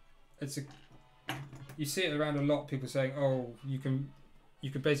you see it around a lot. People saying, "Oh, you could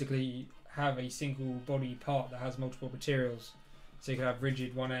basically have a single body part that has multiple materials." So you could have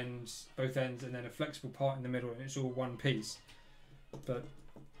rigid one end, both ends, and then a flexible part in the middle, and it's all one piece. But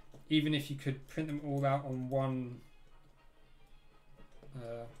even if you could print them all out on one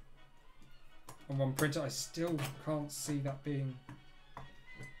printer, I still can't see that being. I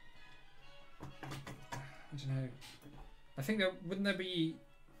don't know. I think wouldn't there be,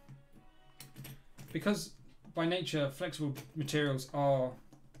 because by nature flexible materials are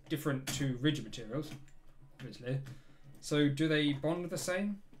different to rigid materials, obviously. So do they bond the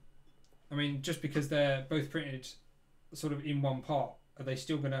same? I mean, just because they're both printed sort of in one part, are they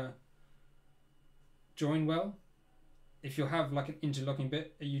still going to join well? If you have like an interlocking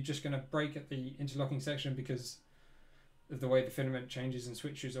bit, are you just going to break at the interlocking section because of the way the filament changes and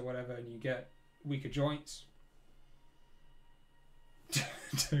switches or whatever, and you get weaker joints?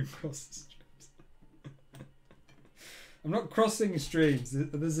 Don't cross the streams. I'm not crossing streams.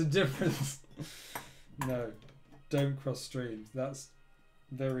 There's a difference. No. Don't cross streams. That's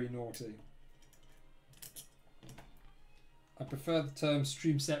very naughty. I prefer the term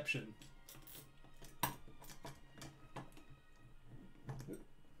streamception.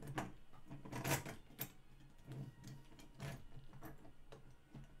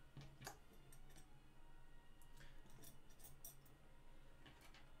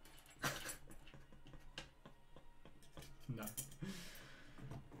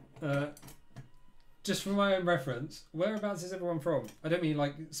 No. Just for my own reference, whereabouts is everyone from? I don't mean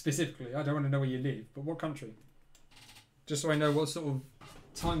like specifically, I don't want to know where you live, but what country? Just so I know what sort of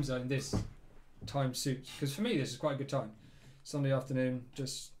time zone this time suits. Because for me, this is quite a good time. Sunday afternoon,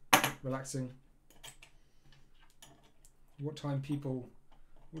 just relaxing. What time people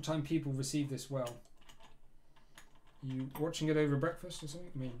receive this well? You watching it over breakfast or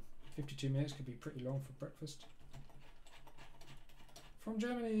something? I mean, 52 minutes could be pretty long for breakfast. From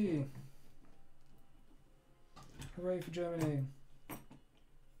Germany! Hooray for Germany. I've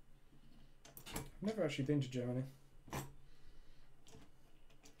never actually been to Germany.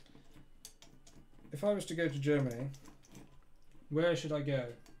 If I was to go to Germany, where should I go?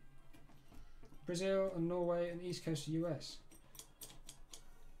 Brazil and Norway and East Coast of US.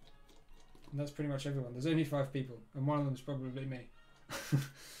 And that's pretty much everyone. There's only 5 people, and one of them is probably me.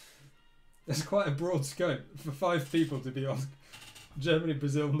 There's quite a broad scope for 5 people to be on Germany,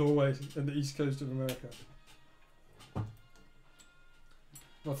 Brazil, Norway, and the East Coast of America.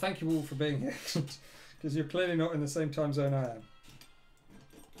 Well, thank you all for being here, because you're clearly not in the same time zone I am.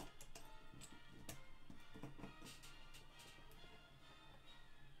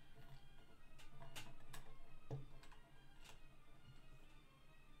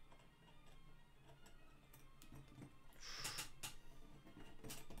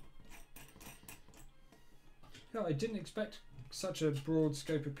 Yeah, I didn't expect such a broad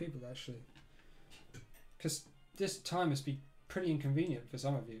scope of people, actually. Because this time must be pretty inconvenient for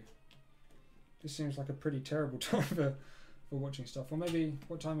some of you. This seems like a pretty terrible time for watching stuff. Or maybe,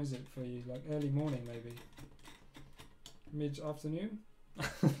 what time is it for you? Like early morning, maybe? Mid-afternoon? I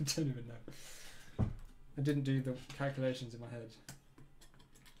don't even know. I didn't do the calculations in my head.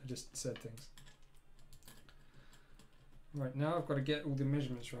 I just said things. Right, now I've got to get all the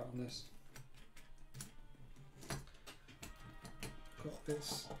measurements right on this. Got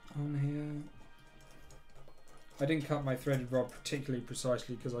this on here. I didn't cut my threaded rod particularly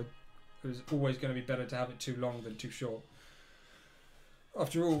precisely because it was always going to be better to have it too long than too short.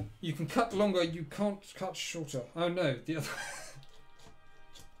 After all, you can cut longer, you can't cut shorter. Oh no, the other...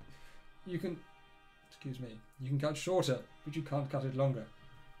 You can... Excuse me. You can cut shorter, but you can't cut it longer.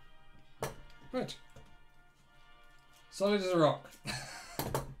 Right. Solid as a rock.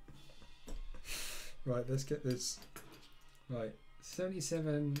 Right, let's get this. Right,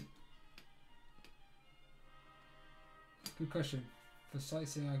 77. Good question. For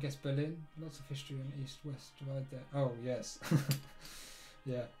sightseeing, I guess Berlin. Lots of history on east-west divide there. Oh, yes.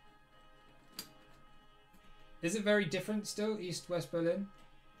 Yeah. Is it very different still, east-west Berlin?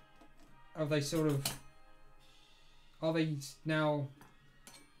 Are they sort of... Are they now...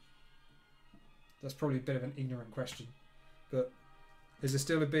 That's probably a bit of an ignorant question. But is there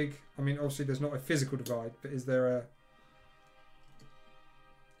still a big... I mean, obviously there's not a physical divide, but is there a...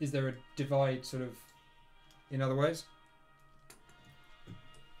 Is there a divide sort of in other ways?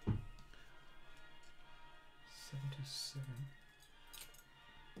 77.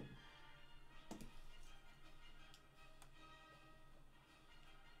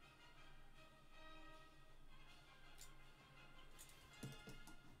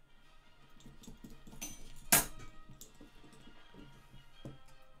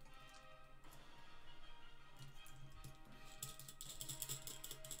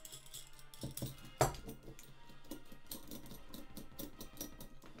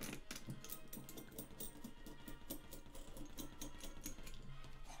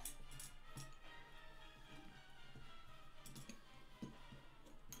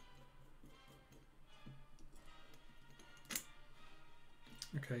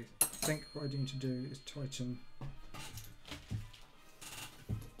 Okay, I think what I need to do is tighten.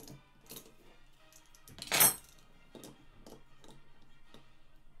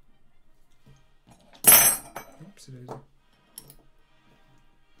 Oops, it is.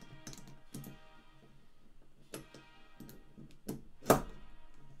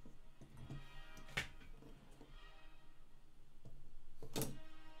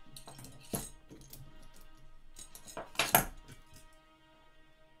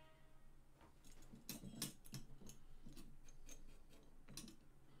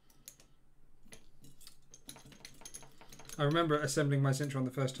 I remember assembling my Centron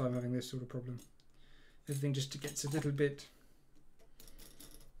the first time having this sort of problem. Everything just gets a little bit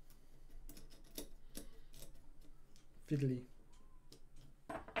fiddly.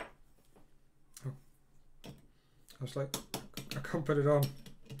 Oh. I was like, I can't put it on.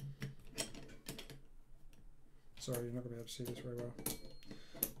 Sorry, you're not going to be able to see this very well.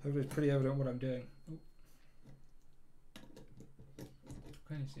 Hopefully it's pretty evident what I'm doing. Oh.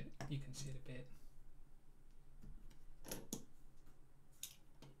 Can you see it? You can see it a bit.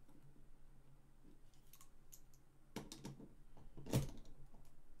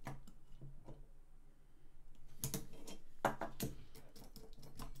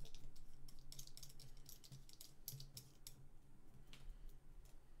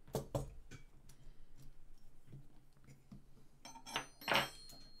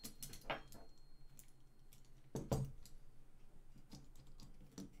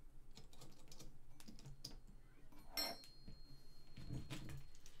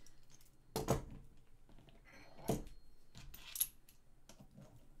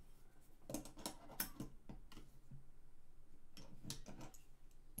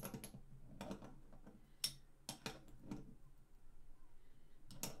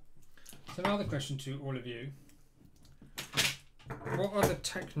 So another question to all of you. What other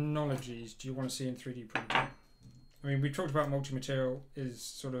technologies do you want to see in 3D printing? I mean, we talked about multi-material is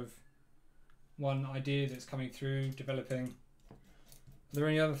sort of one idea that's coming through, developing. Are there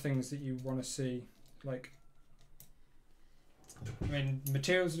any other things that you want to see? Like, I mean,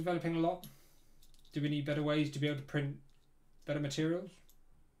 materials are developing a lot. Do we need better ways to be able to print better materials?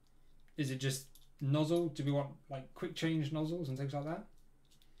 Is it just nozzle? Do we want like quick change nozzles and things like that?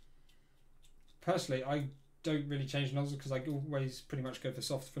 Personally, I don't really change nozzles because I always pretty much go for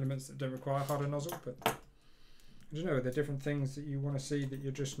soft filaments that don't require harder nozzle, but I don't know, are there different things that you want to see that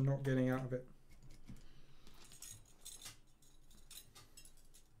you're just not getting out of it?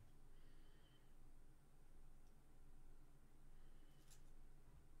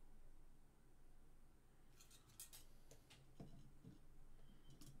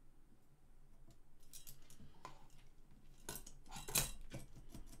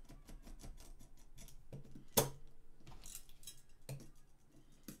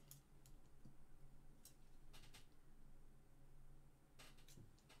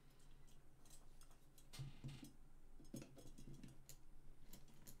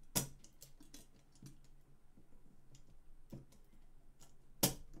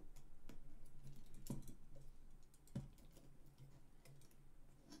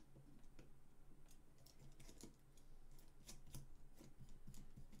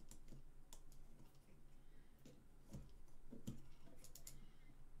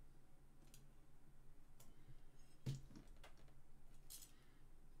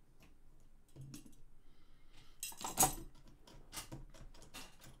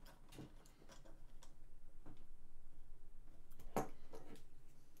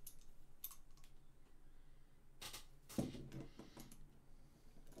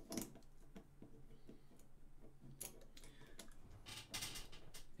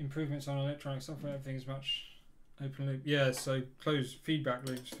 improvements on electronic software, everything's much open loop. Yeah, so closed feedback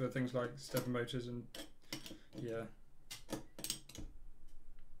loops for things like stepper motors and yeah.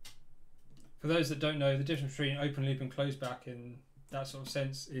 For those that don't know, the difference between open loop and closed back in that sort of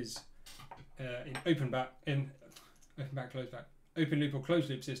sense is in open loop or closed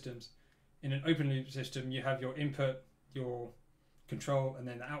loop systems. In an open loop system, you have your input, your control, and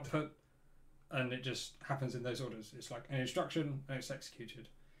then the output, and it just happens in those orders. It's like an instruction and it's executed.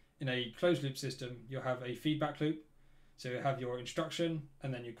 In a closed loop system, you'll have a feedback loop. So you have your instruction,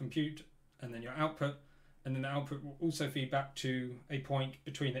 and then your compute, and then your output, and then the output will also feed back to a point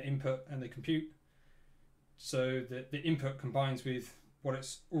between the input and the compute, so that the input combines with what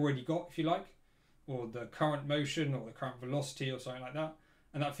it's already got, if you like, or the current motion or the current velocity or something like that,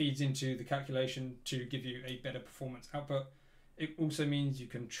 and that feeds into the calculation to give you a better performance output. It also means you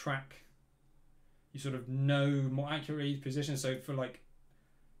can track, you sort of know more accurately position. So for like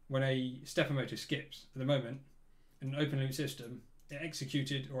when a stepper motor skips at the moment in an open loop system, it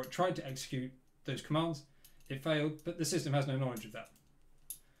executed, or it tried to execute those commands, it failed, but the system has no knowledge of that.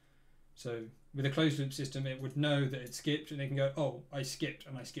 So with a closed loop system, it would know that it skipped, and it can go, oh, I skipped,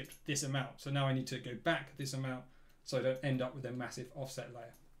 and I skipped this amount, so now I need to go back this amount so I don't end up with a massive offset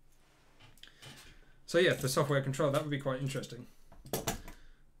layer. So yeah, for software control, that would be quite interesting.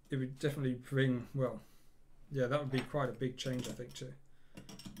 It would definitely bring, well, yeah, that would be quite a big change, I think, too.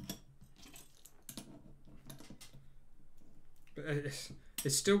 But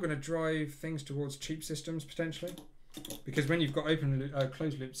it's still going to drive things towards cheap systems, potentially. Because when you've got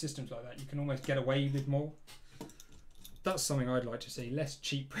closed loop systems like that, you can almost get away with more. That's something I'd like to see, less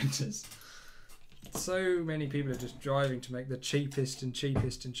cheap printers. So many people are just driving to make the cheapest and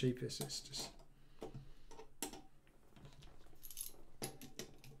cheapest and cheapest. It's just...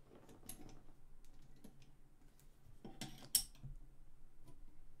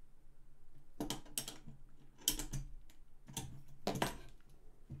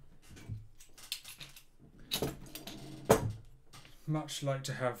 much like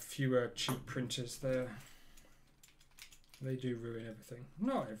to have fewer cheap printers there. They do ruin everything.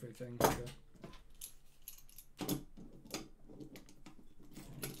 Not everything, but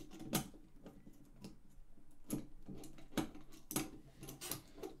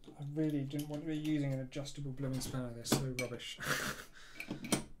I really didn't want to be using an adjustable blooming spanner. They're so rubbish.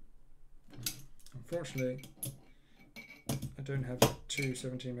 Unfortunately, I don't have two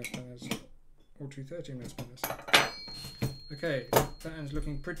 17mm spanners or two 13mm spanners. Okay, that end's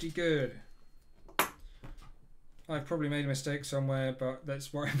looking pretty good. I've probably made a mistake somewhere, but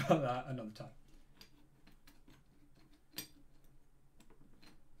let's worry about that another time.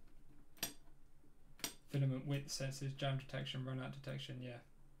 Filament width sensors, jam detection, run out detection, yeah.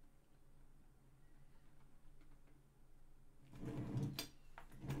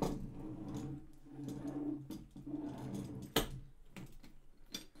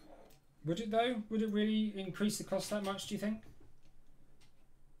 Would it though? Would it really increase the cost that much, do you think?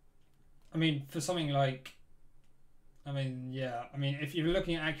 I mean, for something like, I mean, yeah, I mean, if you're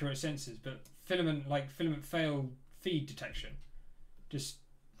looking at accurate sensors, but filament fail feed detection, just,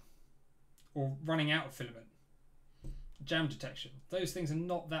 or running out of filament, jam detection, those things are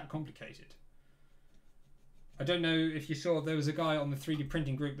not that complicated. I don't know if you saw, there was a guy on the 3D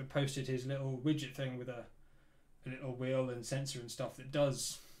printing group that posted his little widget thing with a little wheel and sensor and stuff that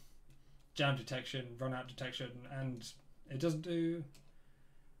does jam detection, run out detection, and it doesn't do,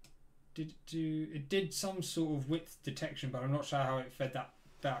 it did some sort of width detection, but I'm not sure how it fed that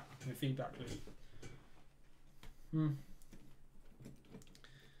back in the feedback loop.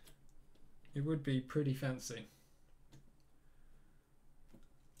 It would be pretty fancy.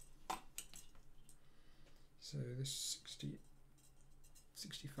 So this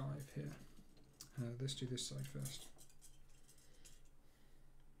 65 here. Let's do this side first.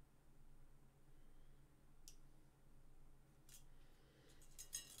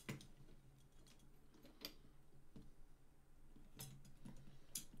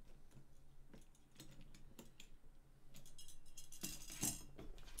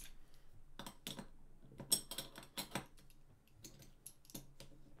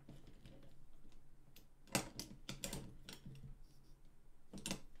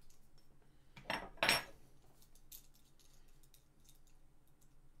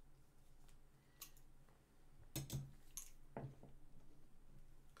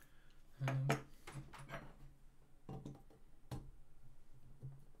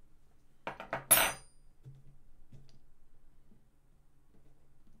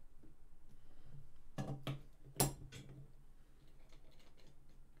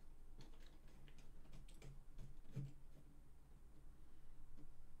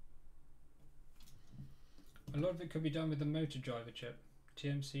 lot of it could be done with the motor driver chip.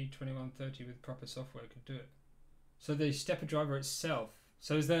 TMC2130 with proper software could do it. So the stepper driver itself.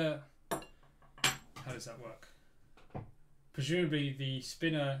 So is there? How does that work? Presumably the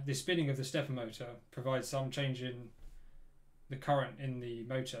spinning of the stepper motor provides some change in the current in the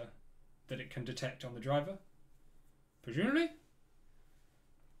motor that it can detect on the driver. Presumably.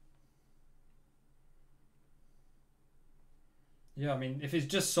 Yeah, I mean, if it's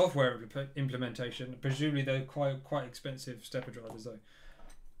just software implementation, presumably they're quite expensive stepper drivers, though.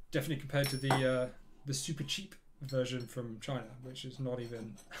 Definitely compared to the super cheap version from China, which is not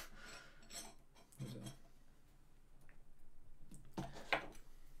even.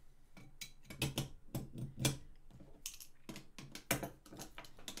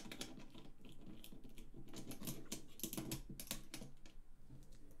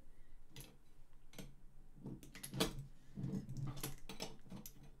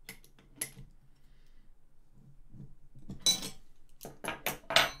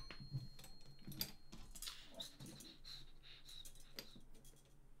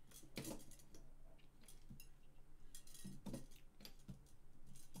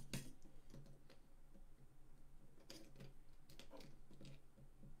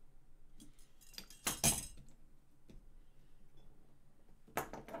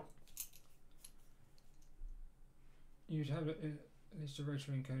 You'd have at least a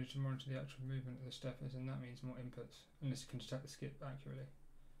rotary encoder to monitor the actual movement of the steppers, and that means more inputs, unless it can detect the skip accurately.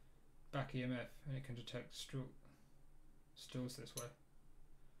 Back EMF, and it can detect stalls this way.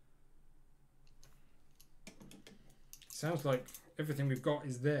 Sounds like everything we've got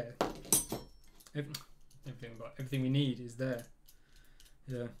is there. Everything we need is there.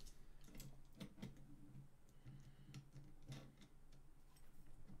 Yeah.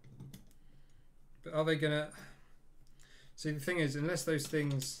 But are they gonna? See, the thing is, unless those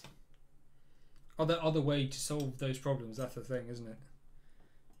things are there other way to solve those problems, that's the thing, isn't it?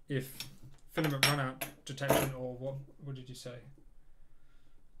 If filament runout detection, or what did you say?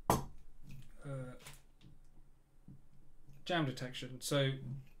 Jam detection. So,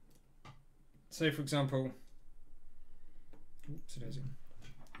 say for example,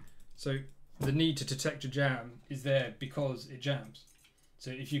 so the need to detect a jam is there because it jams. So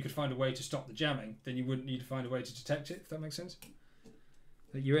if you could find a way to stop the jamming, then you wouldn't need to find a way to detect it, if that makes sense.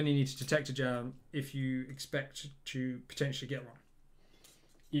 That you only need to detect a jam if you expect to potentially get one.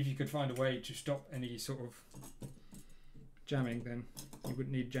 If you could find a way to stop any sort of jamming, then you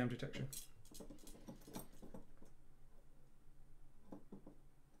wouldn't need jam detection.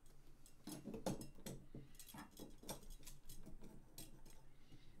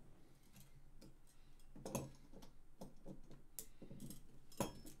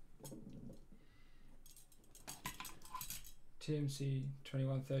 TMC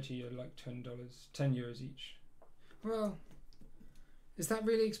 2130 are like $10, €10 each. Well, is that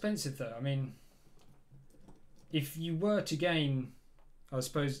really expensive though? I mean, if you were to gain, I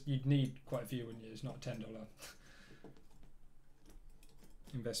suppose you'd need quite a few, wouldn't you? It's not a $10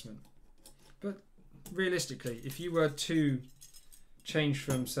 investment. But realistically, if you were to change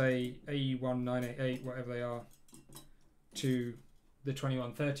from say AE1988, whatever they are, to the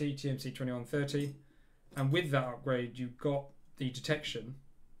 2130, TMC 2130, and with that upgrade you got the detection.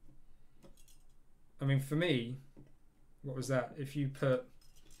 I mean, for me, what was that? If you put,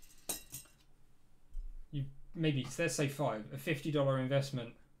 maybe, let's say a $50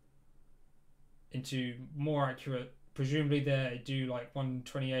 investment into more accurate, presumably they do like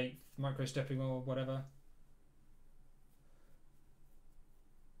 1/28 micro stepping or whatever.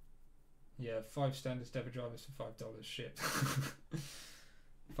 Yeah, 5 standard stepper drivers for $5. Shit.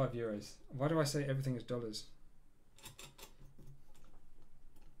 €5. Why do I say everything is dollars?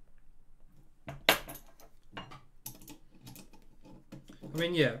 I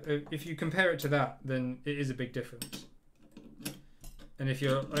mean, yeah, if you compare it to that, then it is a big difference. And if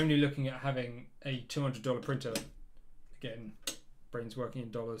you're only looking at having a $200 printer, again, brain's working in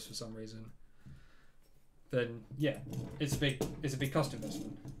dollars for some reason, then yeah, it's a big cost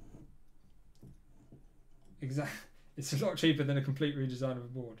investment. Exactly. It's a lot cheaper than a complete redesign of a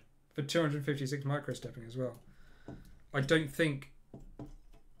board for 256 micro stepping as well. I don't think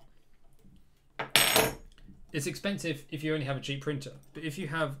it's expensive if you only have a cheap printer, but if you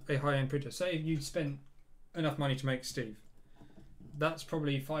have a high-end printer, say you spent enough money to make S.T.E.V.E, that's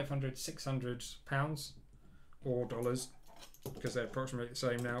probably £500, £600 or dollars, because they're approximately the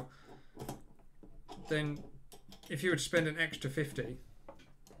same now. Then if you were to spend an extra 50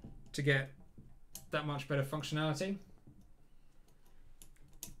 to get that much better functionality,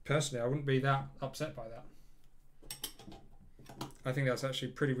 personally I wouldn't be that upset by that. I think that's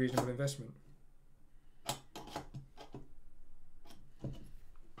actually a pretty reasonable investment.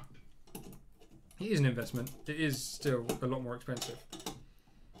 It is an investment. It is still a lot more expensive,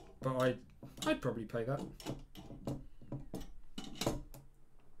 but I'd probably pay that.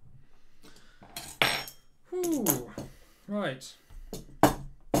 Whew. Right.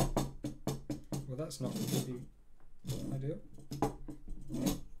 Well, that's not completely ideal.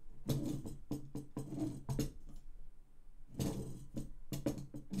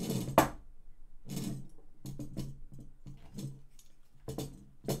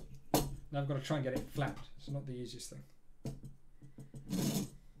 Now I've got to try and get it flat. It's not the easiest thing.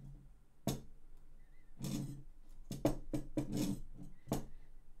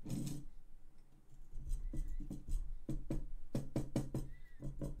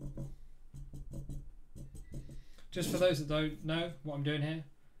 Just for those that don't know what I'm doing here,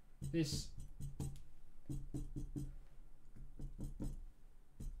 this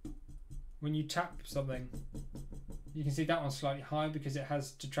when you tap something, you can see that one's slightly higher because it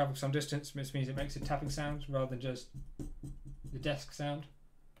has to travel some distance, which means it makes a tapping sound rather than just the desk sound.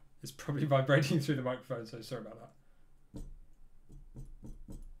 It's probably vibrating through the microphone, so sorry about that.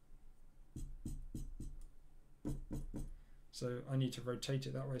 So I need to rotate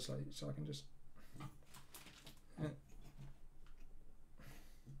it that way slightly so I can just...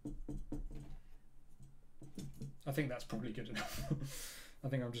 I think that's probably good enough. I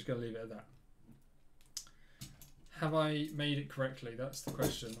think I'm just going to leave it at that. Have I made it correctly? That's the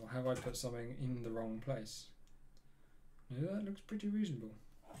question. Or have I put something in the wrong place? No, that looks pretty reasonable.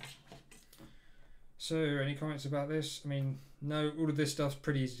 So, any comments about this? I mean, no, all of this stuff's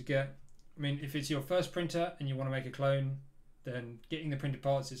pretty easy to get. I mean, if it's your first printer and you want to make a clone, then getting the printed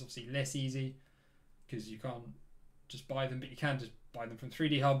parts is obviously less easy because you can't just buy them, but you can just buy them from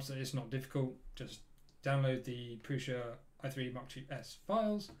 3D hubs. So it's not difficult. Just download the Prusa i3 Mark II S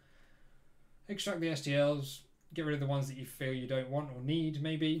files, extract the STLs, get rid of the ones that you feel you don't want or need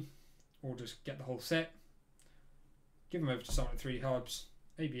maybe, or just get the whole set, give them over to someone at 3D hubs,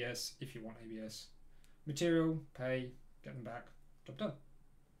 ABS if you want ABS, material, pay, get them back, job done.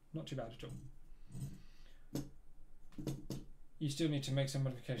 Not too bad at all. You still need to make some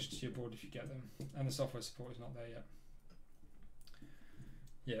modifications to your board if you get them, and the software support is not there yet.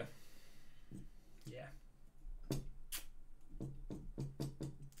 Yeah. Yeah.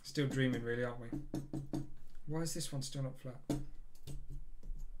 Still dreaming really, aren't we? Why is this one still not flat?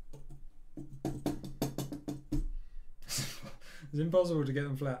 It's impossible to get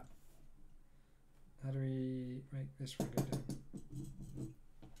them flat. How do we make this one go down?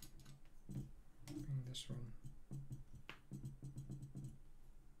 Bring this one.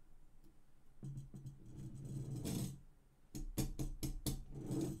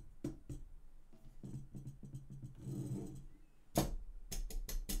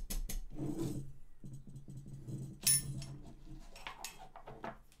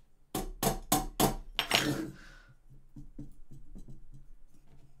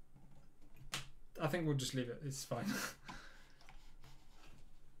 I think we'll just leave it, it's fine.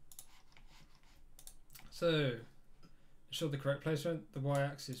 So, ensure the correct placement. The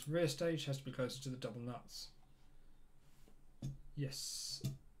y-axis rear stage has to be closer to the double nuts. Yes.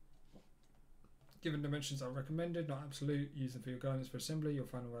 Given dimensions are recommended, not absolute. Use them for your guidance for assembly. Your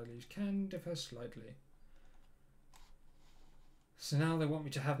final values can differ slightly. So now they want me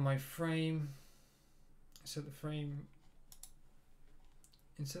to have my frame. Set the frame.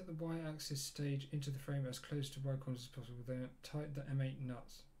 Insert the y-axis stage into the frame as close to y corners as possible. Then tighten the M8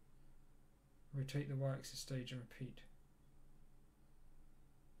 nuts. Rotate the y-axis stage and repeat.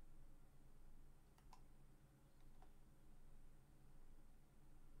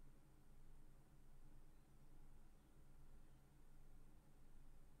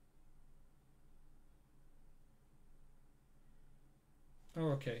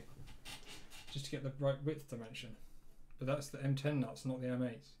 Oh, okay. Just to get the right width dimension. But that's the M10 nuts, not the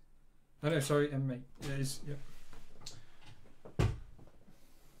M8s. Oh no, sorry, M8. It is, yep.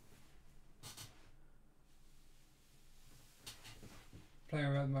 Playing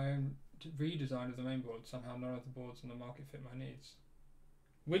around with my own redesign of the main board. Somehow none of the boards on the market fit my needs.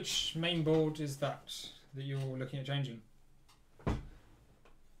 Which main board is that you're looking at changing?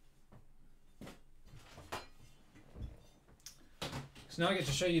 So now I get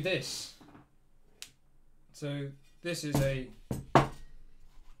to show you this. So this is a,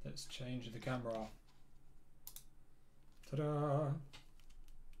 let's change the camera. Ta-da!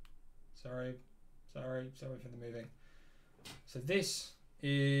 Sorry for the moving. So this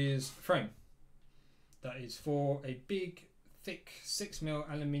is a frame that is for a big, thick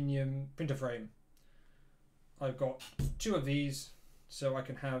 6mm aluminium printer frame. I've got 2 of these, so I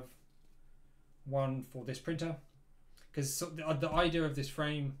can have one for this printer. Because the idea of this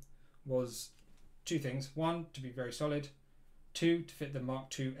frame was two things. One, to be very solid. Two, to fit the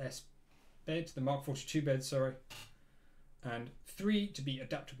Mark IIs bed, the Mark 42 bed, sorry. And three, to be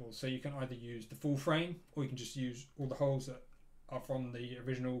adaptable. So you can either use the full frame, or you can just use all the holes that are from the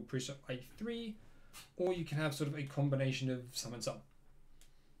original Prusa i3, or you can have sort of a combination of some and some.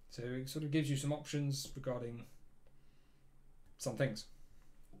 So it sort of gives you some options regarding some things.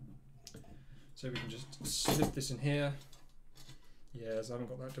 So we can just slip this in here. Yes, I haven't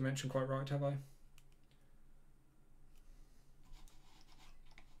got that dimension quite right, have I?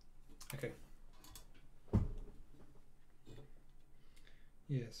 Okay.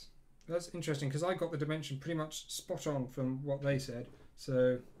 Yes, that's interesting because I got the dimension pretty much spot on from what they said.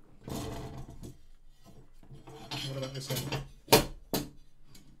 So, what about this end?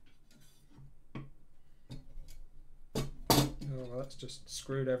 Oh, well, that's just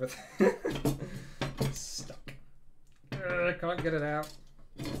screwed everything. It's stuck. I can't get it out.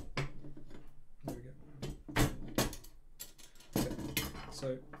 There we go. Okay.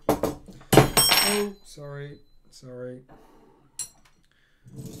 So, oh, sorry. So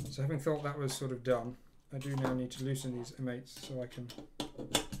having thought that was sort of done, I do now need to loosen these M8s so I can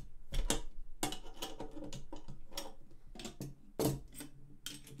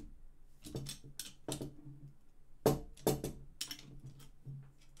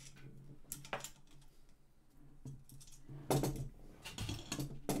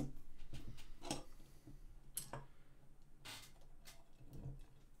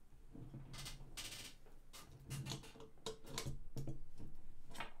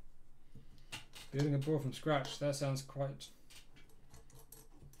building a board from scratch. That sounds quite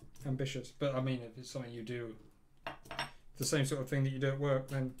ambitious, but I mean, if it's something you do, the same sort of thing that you do at work,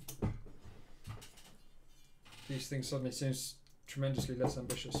 then these things suddenly seems tremendously less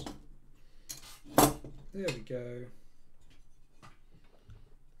ambitious. There we go.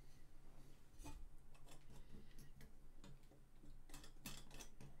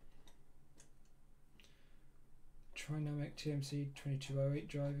 Trinamic TMC 2208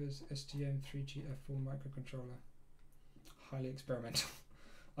 drivers, STM3GF4 microcontroller. Highly experimental.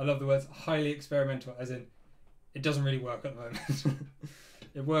 I love the words highly experimental, as in it doesn't really work at the moment.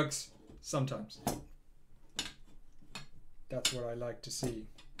 It works sometimes. That's what I like to see.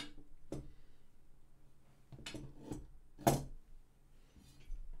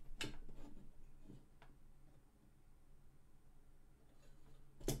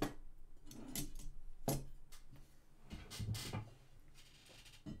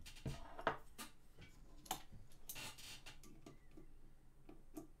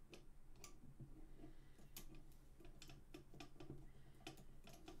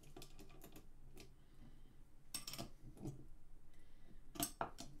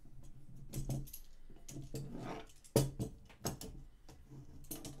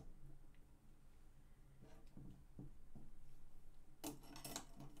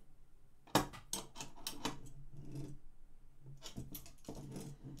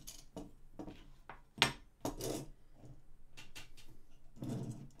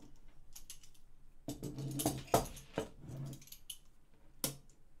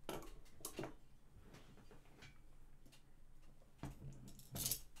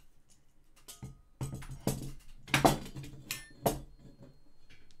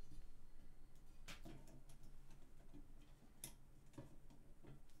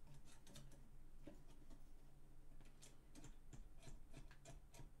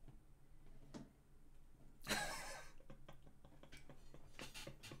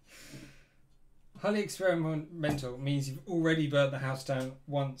 Highly experimental means you've already burnt the house down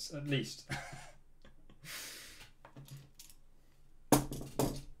once at least.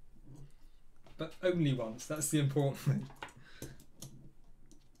 But only once, that's the important thing.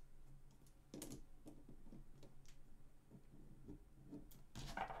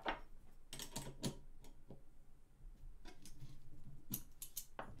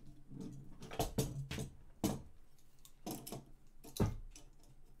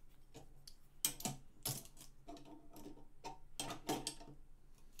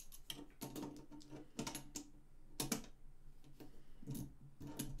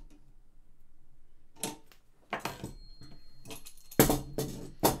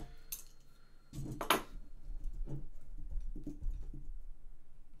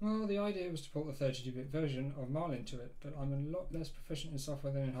 Well, the idea was to port the 32-bit version of Marlin into it, but I'm a lot less proficient in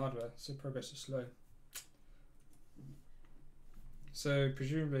software than in hardware, so progress is slow. So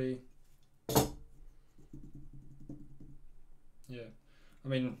presumably, yeah, I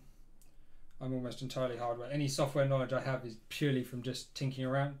mean, I'm almost entirely hardware. Any software knowledge I have is purely from just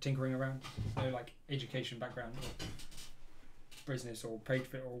tinkering around. No like education background or business or page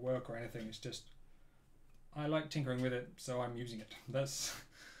fit or work or anything. It's just I like tinkering with it, so I'm using it. That's.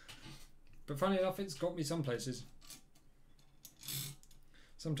 But funny enough, it's got me some places.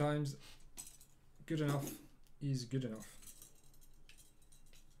 Sometimes good enough is good enough.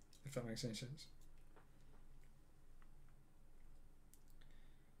 If that makes any sense.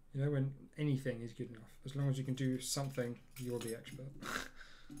 You know, when anything is good enough, as long as you can do something, you're the expert.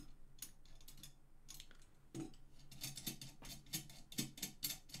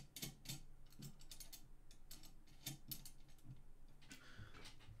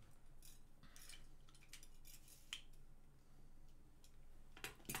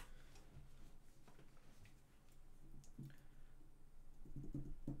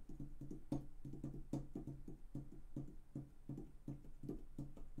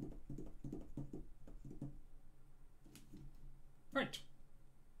 Right,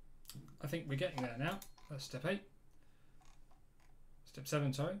 I think we're getting there now. That's step 8. Step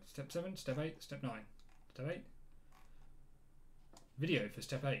 7, sorry. Step 7, step 8, step 9. Step 8. Video for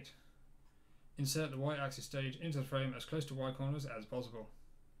step 8. Insert the y-axis stage into the frame as close to y corners as possible.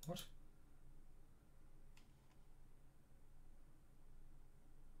 What?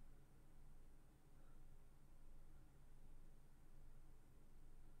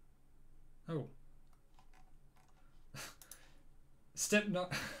 Oh. Step 9.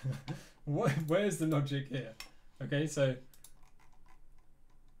 Where's the logic here? Okay, so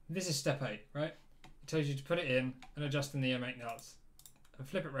this is step 8, right? It tells you to put it in and adjust in the M8 nuts and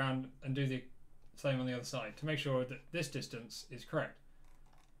flip it around and do the same on the other side to make sure that this distance is correct.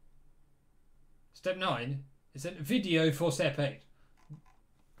 Step 9 is a video for step 8.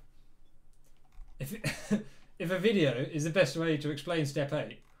 If a video is the best way to explain step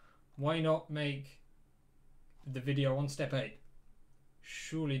 8, why not make the video on step 8?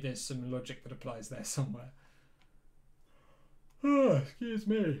 Surely there's some logic that applies there somewhere. Oh, excuse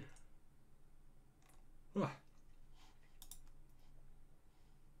me. Oh.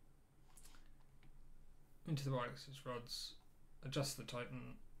 Into the y-axis rods. Adjust the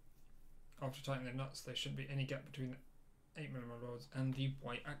tighten. After tightening the nuts, there shouldn't be any gap between the 8mm rods and the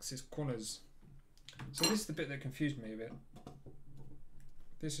y-axis corners. So this is the bit that confused me a bit.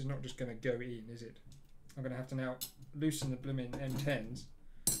 This is not just going to go in, is it? I'm going to have to now loosen the blooming M10s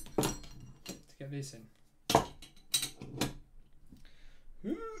to get this in.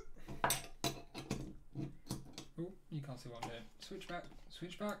 Oh, you can't see what I'm doing.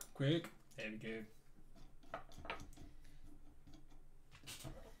 Switch back, quick. There we go.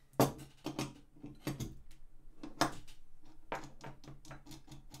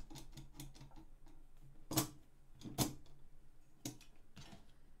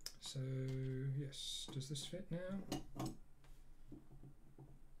 So, yes, does this fit now?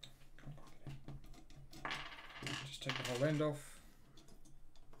 Just take the whole end off.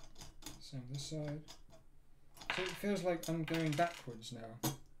 Same this side. So it feels like I'm going backwards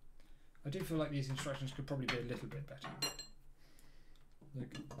now. I do feel like these instructions could probably be a little bit better.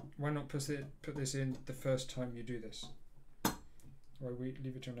 Like, why not put this in the first time you do this? Why we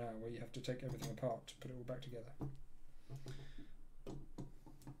leave it till now, where you have to take everything apart to put it all back together.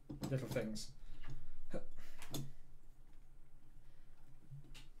 Little things.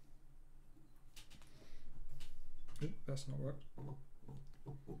 Oop, that's not worked.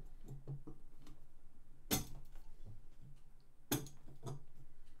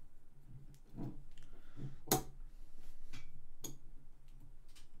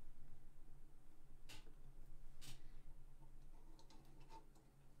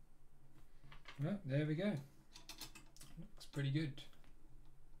 Well, there we go. Looks pretty good.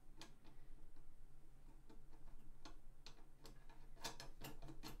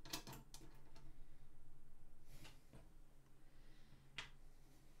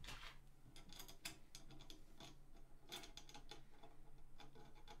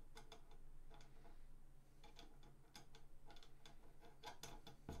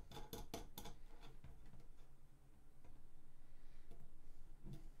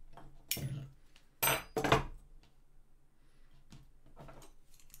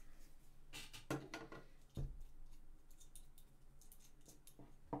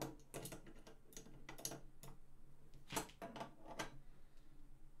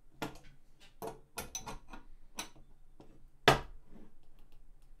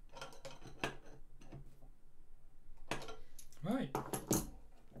 Right.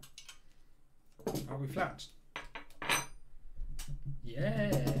 Are we flat?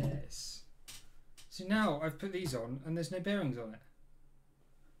 Yes. See, now I've put these on and there's no bearings on it.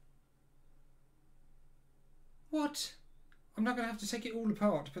 What? I'm not going to have to take it all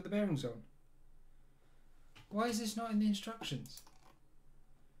apart to put the bearings on. Why is this not in the instructions?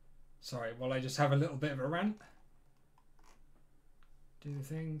 Sorry, while I just have a little bit of a rant. Do the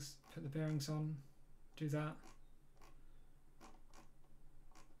things, put the bearings on, do that.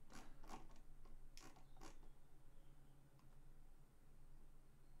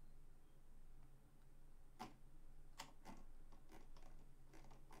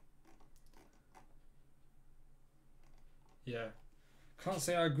 Yeah, can't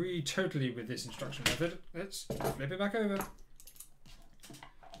say I agree totally with this instruction method. Let's flip it back over.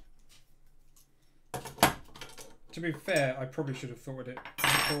 To be fair, I probably should have thought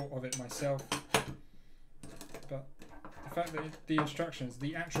of it myself. But the fact that the instructions,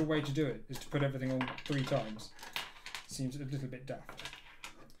 the actual way to do it is to put everything on 3 times, seems a little bit daft.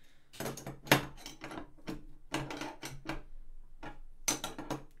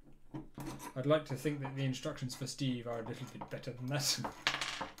 I'd like to think that the instructions for S.T.E.V.E are a little bit better than that.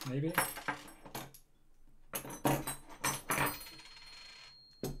 Maybe.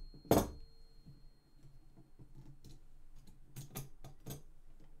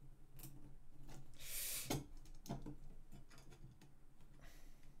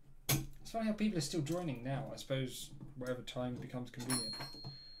 It's funny how people are still joining now. I suppose whatever time becomes convenient.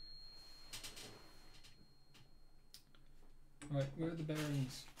 Right, where are the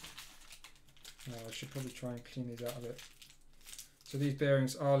bearings? Oh, I should probably try and clean these out a bit. So these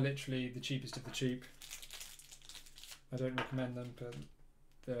bearings are literally the cheapest of the cheap. I don't recommend them, but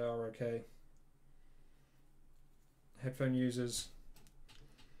they are okay. Headphone users,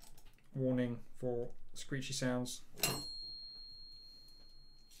 warning for screechy sounds.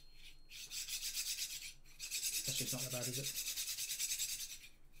 Actually, it's not that bad, is it?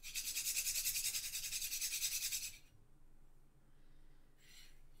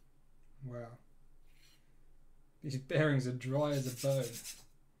 Wow. These bearings are dry as a bone.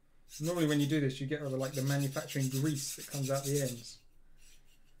 Normally when you do this you get all like the manufacturing grease that comes out the ends.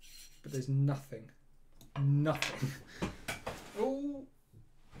 But there's nothing. Nothing. Oh!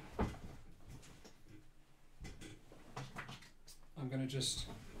 I'm going to just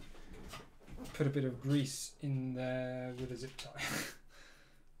put a bit of grease in there with a zip tie.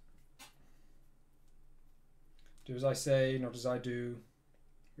 Do as I say, not as I do.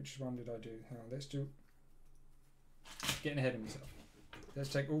 Which one did I do? Hang on, let's do... Getting ahead of myself. Let's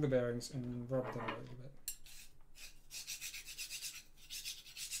take all the bearings and rub them a little bit.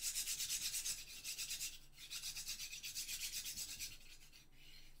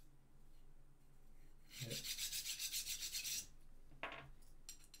 Yep.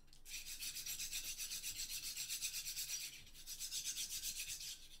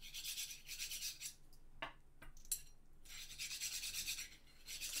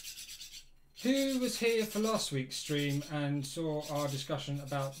 Who was here for last week's stream and saw our discussion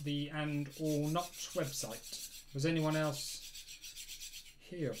about the And or Not website? Was anyone else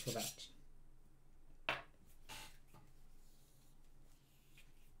here for that?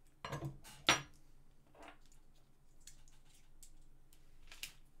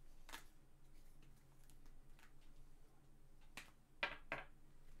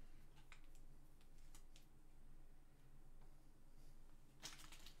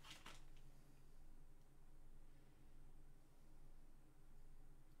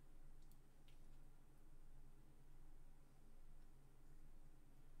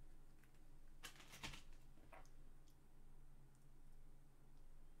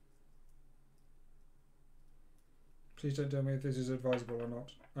 Please don't tell me if this is advisable or not.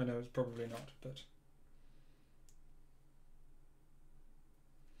 I know it's probably not, but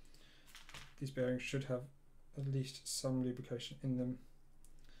these bearings should have at least some lubrication in them.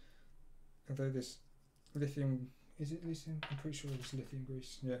 Although this lithium, is it lithium? I'm pretty sure it's lithium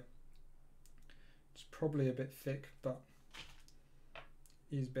grease, yeah. It's probably a bit thick, but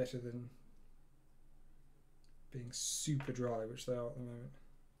is better than being super dry, which they are at the moment.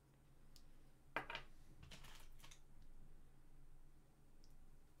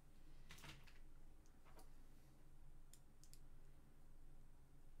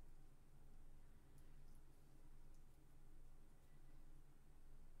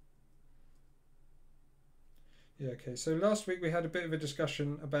 Yeah, okay, so last week we had a bit of a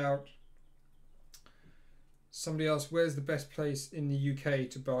discussion about somebody asked where's the best place in the UK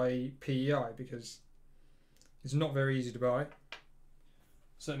to buy PEI, because it's not very easy to buy.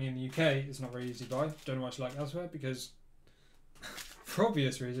 Certainly in the UK it's not very easy to buy. Don't know what it's like elsewhere because for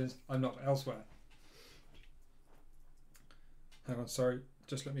obvious reasons I'm not elsewhere. Hang on, sorry,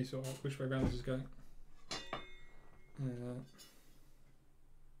 just let me sort out which way around this is going.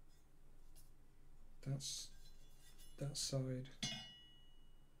 That's that side,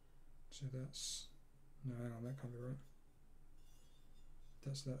 so that's, no, hang on, that can't be right.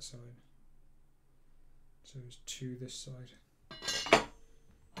 That's that side. So it's to this side.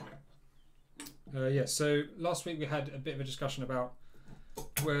 Yeah, so last week we had a bit of a discussion about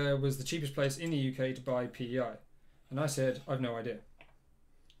where was the cheapest place in the UK to buy PEI. And I said, I've no idea.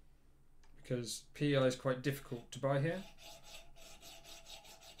 Because PEI is quite difficult to buy here.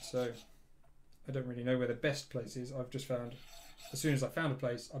 So I don't really know where the best place is. I've just found, as soon as I found a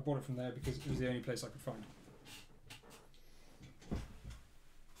place, I bought it from there because it was the only place I could find.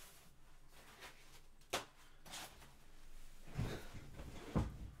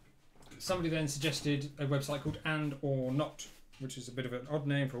 Somebody then suggested a website called And or Not, which is a bit of an odd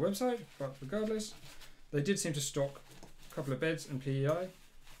name for a website, but regardless, they did seem to stock a couple of beds and PEI.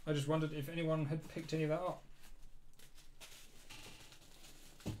 I just wondered if anyone had picked any of that up.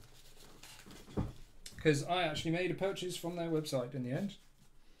 Because I actually made a purchase from their website in the end.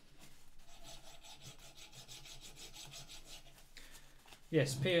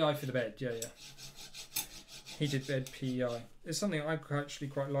 Yes, PEI for the bed, yeah. Heated bed PEI. It's something I actually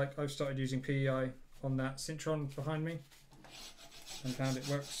quite like. I've started using PEI on that Cintron behind me and found it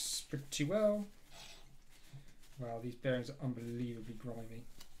works pretty well. Wow, these bearings are unbelievably grimy.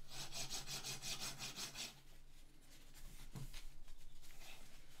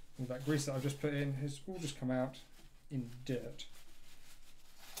 All that grease that I've just put in has all just come out in dirt.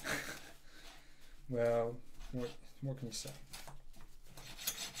 Well, what can you say?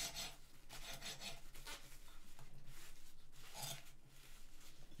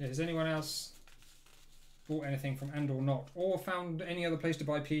 Yeah, has anyone else bought anything from And or Not, or found any other place to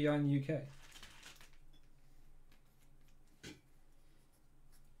buy PEI in the UK?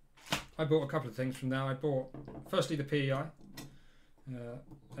 I bought a couple of things from there. I bought, firstly, the PEI,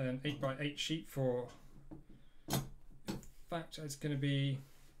 an 8x8 sheet for, in fact, it's going to be,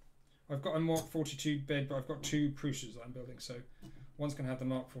 I've got a Mark 42 bed, but I've got two Prusas that I'm building, so one's going to have the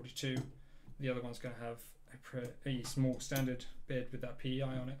Mark 42, the other one's going to have a small standard bed with that PEI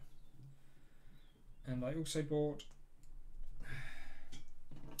on it. And I also bought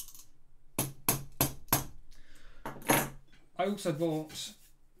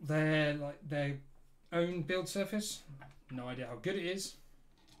their own build surface. No idea how good it is,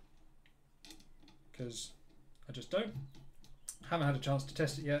 because I just don't. Haven't had a chance to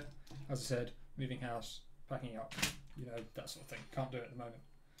test it yet. As I said, moving house, packing up, you know, that sort of thing. Can't do it at the moment.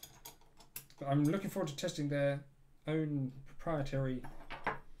 But I'm looking forward to testing their own proprietary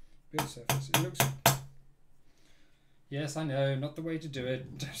build surface. It looks... Yes, I know, not the way to do it.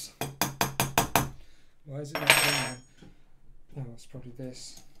 Why is it not doing that? Oh, it's probably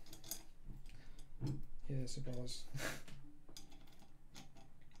this. Yes, it was.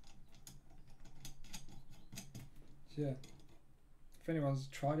 Yeah. If anyone's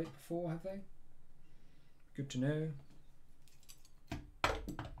tried it before, have they? Good to know.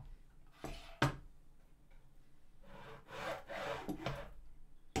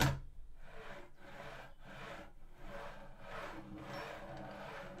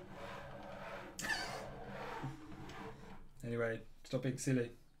 Anyway, stop being silly.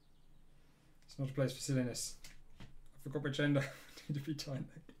 It's not a place for silliness. I forgot which end I need to be tying.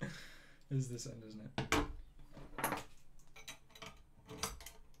 It is this end, isn't it?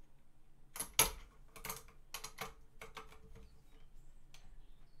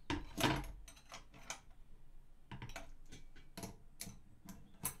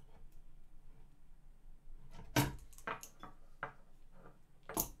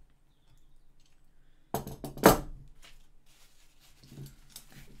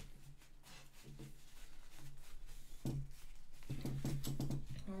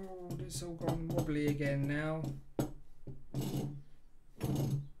 It's all gone wobbly again now.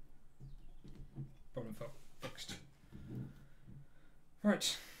 Problem fixed.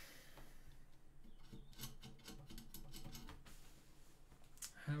 Right.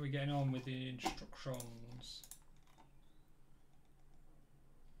 How are we getting on with the instructions?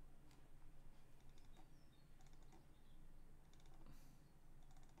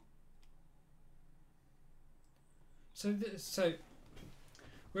 So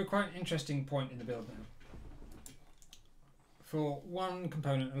we're at quite an interesting point in the build now for one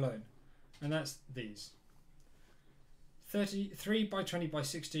component alone, and that's these 33 by 20 by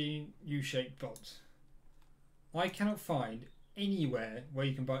 16 U-shaped bolts. I cannot find anywhere where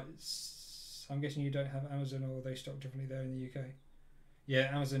you can buy. I'm guessing you don't have Amazon, or they stock differently there in the UK. Yeah,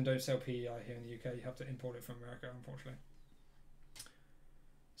 Amazon don't sell PEI here in the UK. You have to import it from America, unfortunately.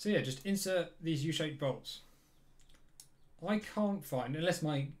 So yeah, just insert these U-shaped bolts. I can't find, unless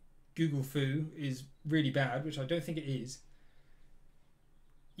my Google Foo is really bad, which I don't think it is,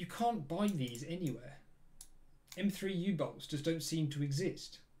 you can't buy these anywhere. M3 U-bolts just don't seem to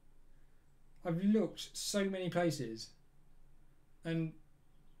exist. I've looked so many places, and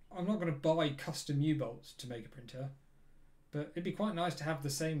I'm not going to buy custom U-bolts to make a printer, but it'd be quite nice to have the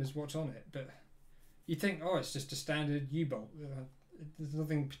same as what's on it. But you think, oh, it's just a standard U-bolt. There's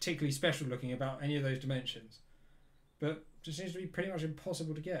nothing particularly special looking about any of those dimensions. But it just seems to be pretty much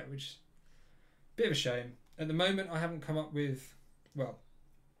impossible to get, which is a bit of a shame. At the moment, I haven't come up with, well,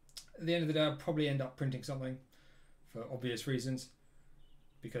 at the end of the day, I'll probably end up printing something for obvious reasons,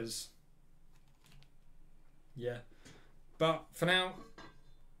 because, yeah. But for now,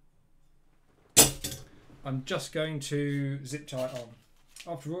 I'm just going to zip tie on.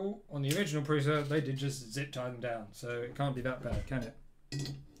 After all, on the original Prusa, they did just zip tie them down, so it can't be that bad, can it?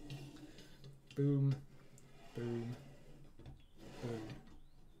 Boom, boom, boom.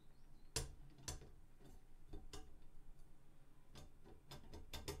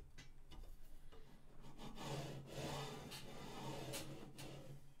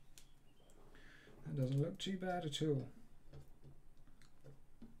 That doesn't look too bad at all.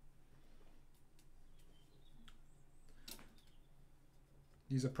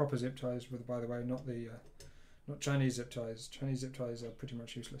 These are proper zip ties, by the way, not the not Chinese zip ties. Chinese zip ties are pretty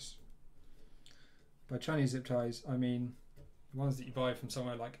much useless. By Chinese zip ties, I mean the ones that you buy from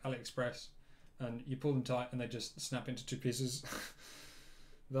somewhere like AliExpress, and you pull them tight and they just snap into two pieces,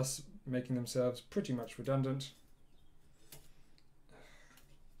 thus making themselves pretty much redundant.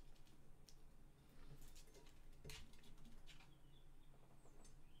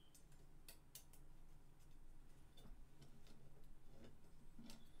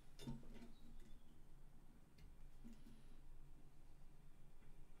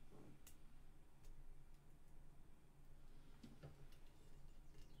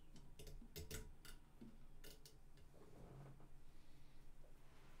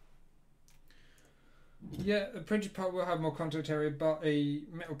 Yeah, a printed part will have more contact area, but a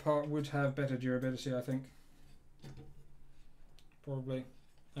metal part would have better durability, I think. Probably.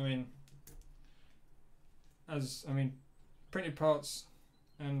 I mean, printed parts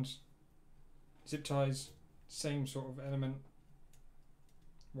and zip ties, same sort of element.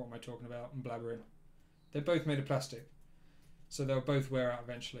 What am I talking about? I'm blabbering. They're both made of plastic, so they'll both wear out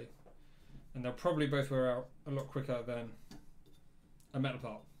eventually. And they'll probably both wear out a lot quicker than a metal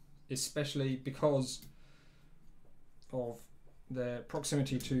part, especially because of their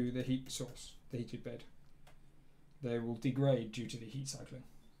proximity to the heat source, the heated bed. They will degrade due to the heat cycling.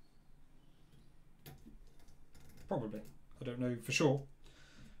 Probably. I don't know for sure.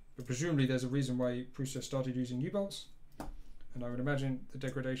 But presumably there's a reason why Prusa started using U-bolts. And I would imagine the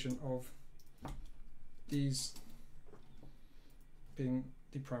degradation of these being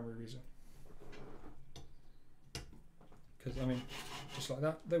the primary reason. Because, I mean, just like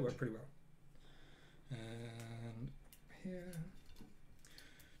that, they work pretty well. And here,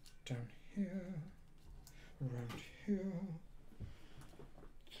 down here, around here,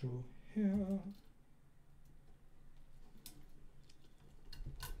 through here.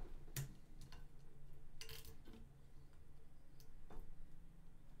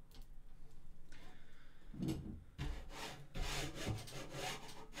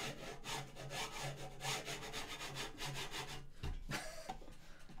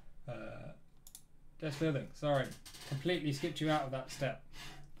 Just building, sorry, completely skipped you out of that step.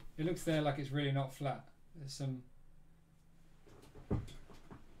 It looks there like it's really not flat. There's some.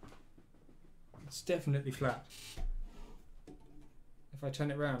 It's definitely flat. If I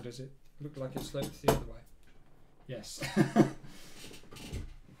turn it round, does it look like it slopes the other way? Yes.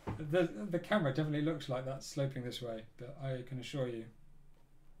 The camera definitely looks like that's sloping this way, but I can assure you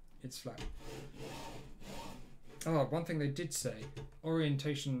it's flat. Oh, one thing they did say,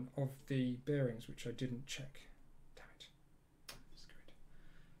 orientation of the bearings, which I didn't check. Damn it. Screwed.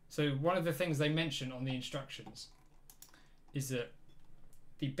 So one of the things they mention on the instructions is that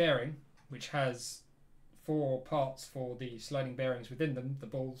the bearing, which has 4 parts for the sliding bearings within them, the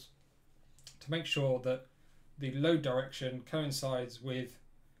balls, to make sure that the load direction coincides with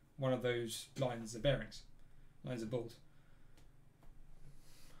one of those lines of bearings, lines of balls.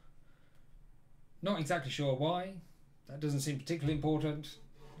 Not exactly sure why. That doesn't seem particularly important.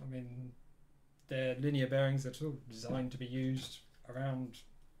 I mean, they're linear bearings that are sort of designed to be used around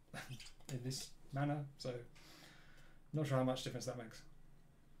in this manner, so not sure how much difference that makes.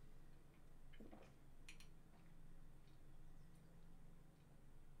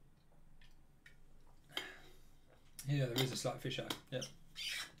 Yeah, there is a slight fisheye. Yeah.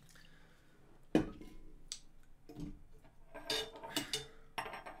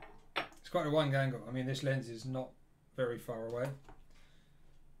 Quite a wide angle. I mean, this lens is not very far away.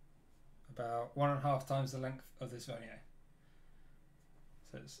 about 1.5 times the length of this vernier.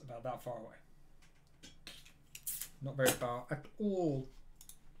 So it's about that far away. Not very far at all.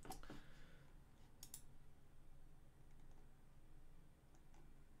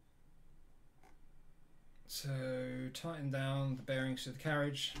 So tighten down the bearings to the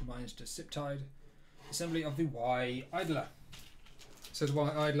carriage. Mine's just zip tied. Assembly of the Y idler. So the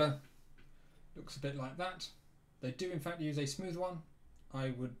Y idler looks a bit like that. They do in fact use a smooth one.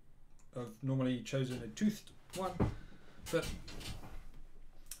 I would have normally chosen a toothed one, but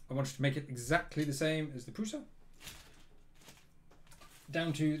I wanted to make it exactly the same as the Prusa,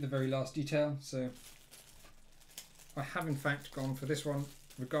 down to the very last detail. So I have in fact gone for this one,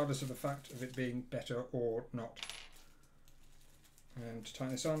 regardless of the fact of it being better or not. And to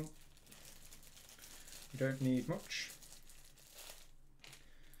tighten this on, you don't need much.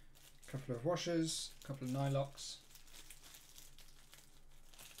 A couple of washers, a couple of nylocks.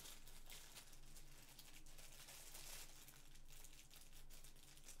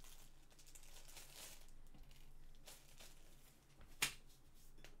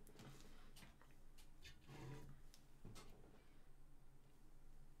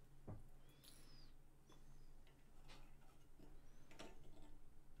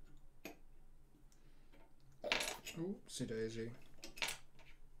 Oopsie daisy.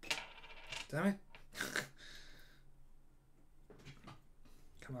 Damn it.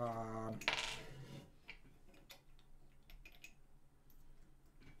 Come on.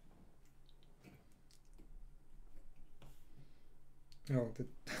 Oh,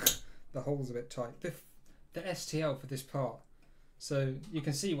 the hole's a bit tight. The S.T.E.V.E for this part. So you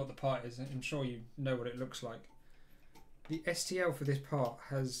can see what the part is. I'm sure you know what it looks like. The S.T.E.V.E for this part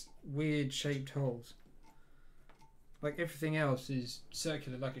has weird shaped holes. Like everything else is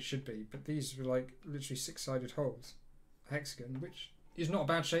circular like it should be, but these are like literally 6-sided holes, a hexagon, which is not a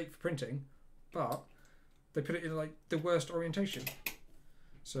bad shape for printing, but they put it in like the worst orientation.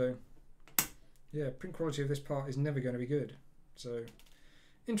 So yeah, print quality of this part is never going to be good. So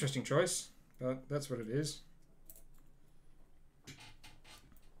interesting choice, but that's what it is.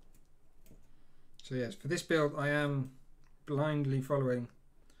 So yes, for this build I am blindly following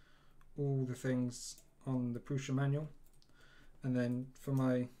all the things on the Prusa manual, and then for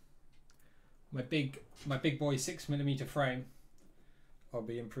my big boy 6mm frame, I'll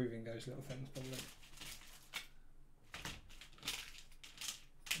be improving those little things probably.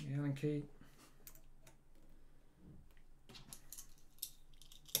 The Allen key.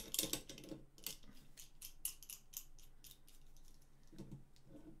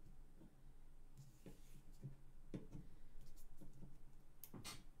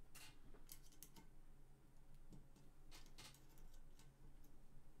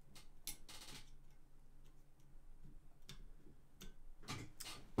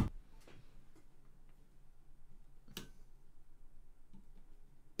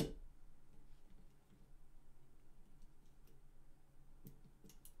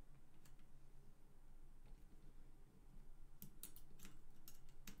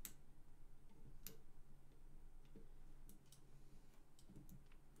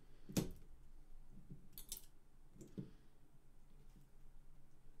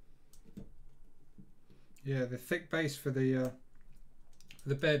 Yeah, the thick base for the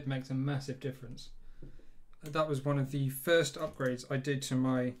bed makes a massive difference. That was one of the first upgrades I did to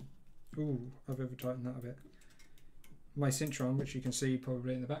my... Ooh, I've over tightened that a bit. My Cintron, which you can see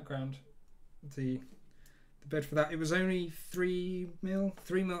probably in the background. The bed for that, it was only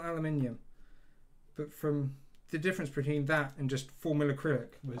 3mm aluminium. But from the difference between that and just 4mm acrylic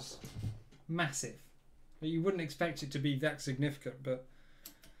was massive. You wouldn't expect it to be that significant, but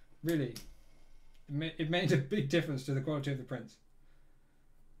really, it made a big difference to the quality of the prints.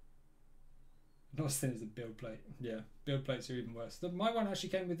 Not as thin as the build plate. Yeah, build plates are even worse. My one actually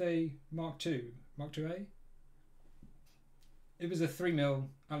came with a Mark II, Mark IIA. It was a 3mm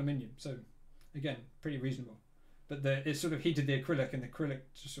aluminium, so again, pretty reasonable. But it sort of heated the acrylic, and the acrylic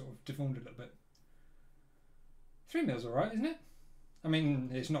just sort of deformed a little bit. 3mm's alright, isn't it? I mean,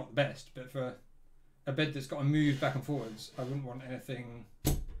 it's not the best, but for a bed that's got to move back and forwards, I wouldn't want anything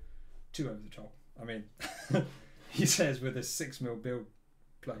too over the top. I mean, he says with a 6mm build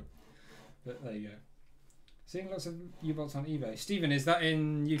plate. But there you go. Seeing lots of U-bolts on eBay. Stephen, is that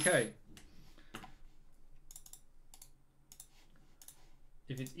in UK?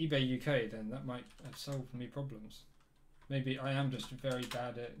 If it's eBay UK, then that might have solved me problems. Maybe I am just very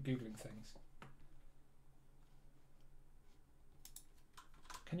bad at Googling things.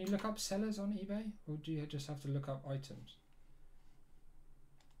 Can you look up sellers on eBay? Or do you just have to look up items?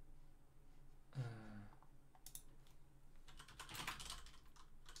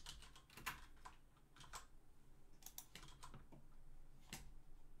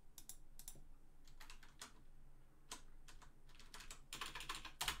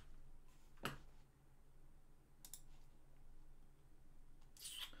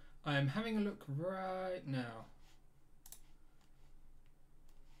 I am having a look right now.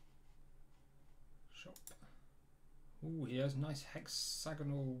 Shop. Ooh, he has nice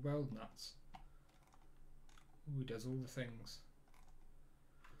hexagonal weld nuts. Ooh, he does all the things.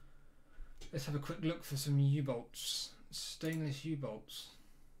 Let's have a quick look for some U-bolts. Stainless U-bolts.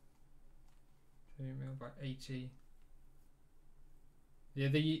 2mm by 80. Yeah,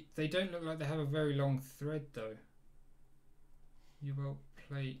 they don't look like they have a very long thread though. U-bolt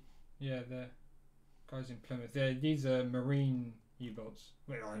plate. Yeah, they're guys in Plymouth. These are marine U-bolts.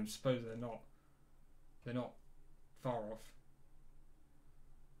 Well, I suppose they're not. They're not far off.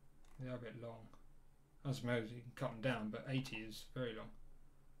 They are a bit long. I suppose you can cut them down, but 80 is very long.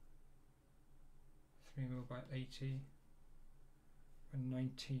 3mm by 80 and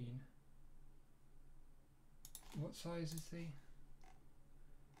 19. What size is the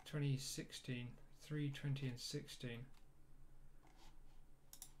 2016? 320 and 16.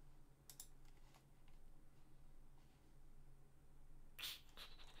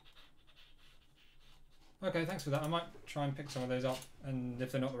 Okay, thanks for that. I might try and pick some of those up, and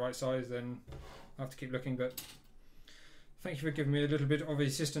if they're not the right size, then I'll have to keep looking. But thank you for giving me a little bit of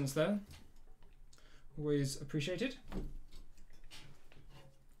assistance there. Always appreciated.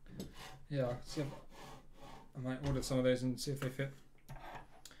 Yeah, see if I might order some of those and see if they fit.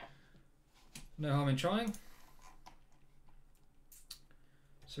 No harm in trying.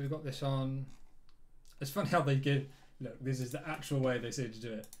 So we've got this on. It's funny how they give. Look, this is the actual way they say to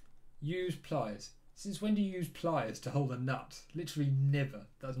do it. Use pliers. Since when do you use pliers to hold a nut? Literally never.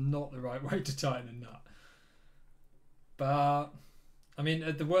 That's not the right way to tighten a nut. But, I mean,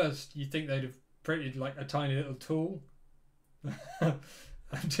 at the worst, you'd think they'd have printed like a tiny little tool. How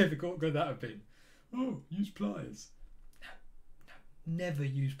difficult could that have been? Oh, use pliers. No, never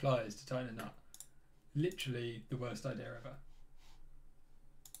use pliers to tighten a nut. Literally the worst idea ever.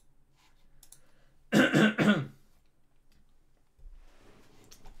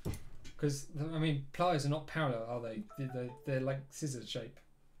 Because, I mean, pliers are not parallel, are they? They're like scissors shape.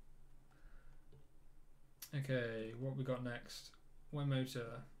 Okay, what we got next? Y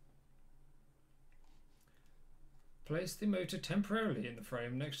motor. Place the motor temporarily in the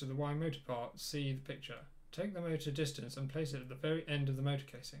frame next to the Y motor part. See the picture. Take the motor distance and place it at the very end of the motor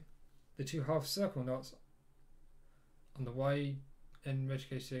casing. The two half circle knots on the Y end motor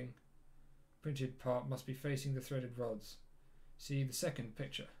casing printed part must be facing the threaded rods. See the second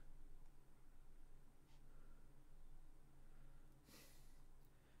picture.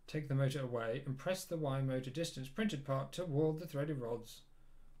 Take the motor away and press the Y motor distance printed part toward the threaded rods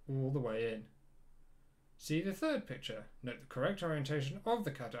all the way in. See the third picture. Note the correct orientation of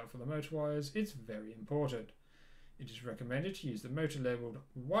the cutout for the motor wires. It's very important. It is recommended to use the motor labelled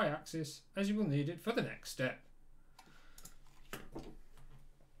Y-axis as you will need it for the next step.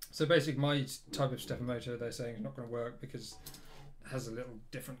 So basically my type of stepper motor they're saying is not going to work because it has a little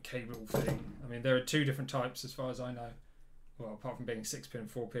different cable thing. I mean there are two different types as far as I know. Well, apart from being 6-pin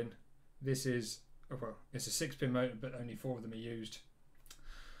and 4-pin. This is, well, it's a 6-pin motor, but only 4 of them are used.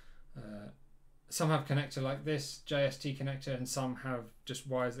 Some have a connector like this, JST connector, and some have just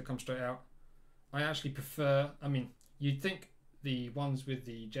wires that come straight out. I actually prefer, I mean, you'd think the ones with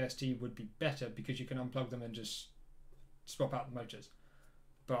the JST would be better because you can unplug them and just swap out the motors.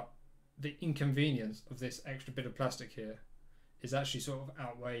 But the inconvenience of this extra bit of plastic here is actually sort of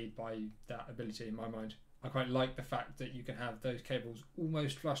outweighed by that ability in my mind. I quite like the fact that you can have those cables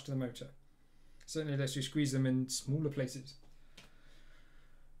almost flush to the motor. Certainly lets you squeeze them in smaller places.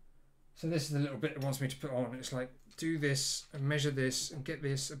 So this is the little bit it wants me to put on. It's like, do this and measure this and get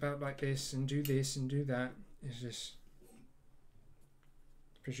this about like this and do this and do that. It's just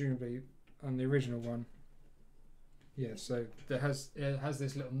presumably on the original one. Yeah, so it has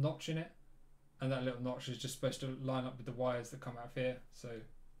this little notch in it, and that little notch is just supposed to line up with the wires that come out of here. So it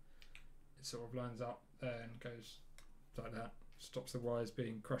sort of lines up there and goes like that. Stops the wires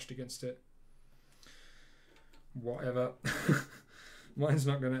being crushed against it. Whatever. Mine's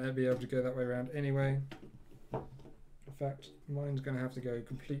not going to be able to go that way around anyway. In fact, mine's going to have to go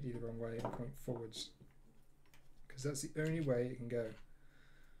completely the wrong way and point forwards. Because that's the only way it can go.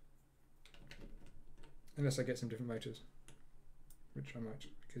 Unless I get some different motors. Which I might,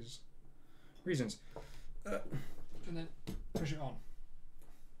 because reasons. And then push it on.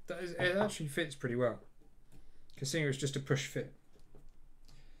 It actually fits pretty well. Considering it's just a push fit.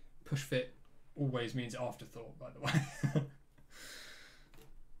 Push fit always means afterthought, by the way.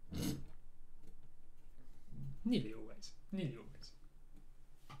 Nearly always. Nearly always.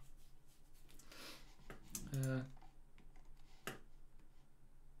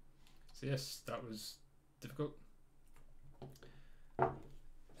 So yes, that was difficult.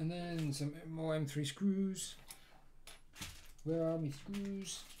 And then some more M3 screws. Where are my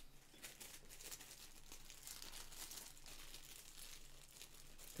screws?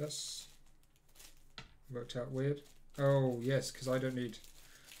 That's worked out weird. Oh yes, because I don't need.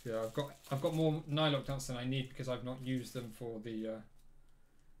 Yeah, I've got more nylock nuts than I need because I've not used them for the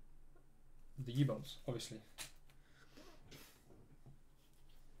U-bolts, obviously.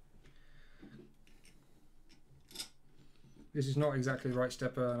 This is not exactly the right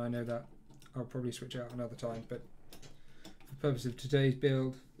stepper, and I know that. I'll probably switch out another time, but for the purpose of today's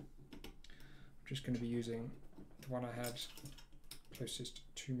build, I'm just going to be using the one I had closest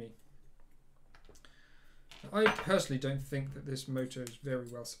to me. I personally don't think that this motor is very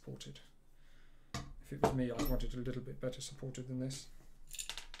well supported. If it was me, I'd want it a little bit better supported than this.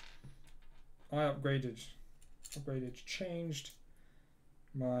 I changed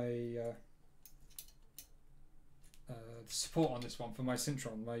my support on this one for my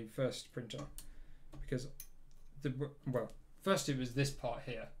Syntron, my first printer, because first it was this part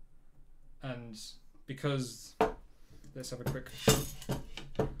here, and because let's have a quick.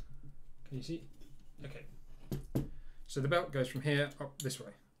 Can you see? Okay. So the belt goes from here up this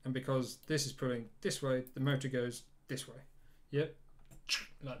way, and because this is pulling this way, the motor goes this way. Yep,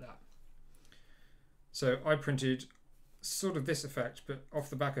 like that. So I printed sort of this effect, but off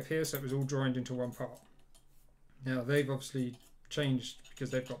the back of here, so it was all joined into one part. Now they've obviously changed because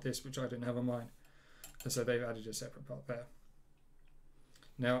they've got this, which I didn't have on mine, and so they've added a separate part there.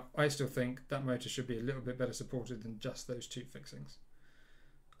 Now I still think that motor should be a little bit better supported than just those two fixings.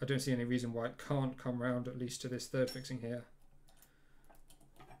 I don't see any reason why it can't come round at least to this third fixing here.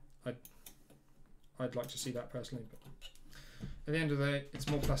 I'd like to see that personally, but at the end of the day, it's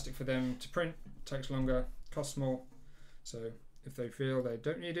more plastic for them to print, takes longer, costs more, so if they feel they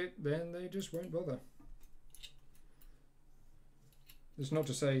don't need it, then they just won't bother. It's not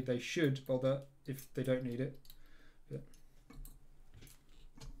to say they should bother if they don't need it, but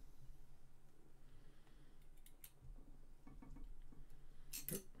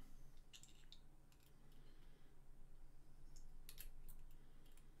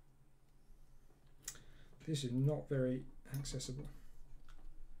this is not very accessible.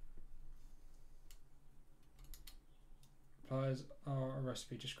 Pliers are a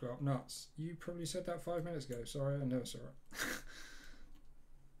recipe to screw up nuts. You probably said that 5 minutes ago. Sorry, I never saw it.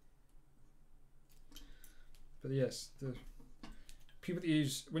 But yes, the people that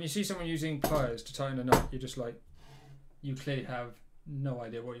use, when you see someone using pliers to tighten a nut, you're just like, you clearly have no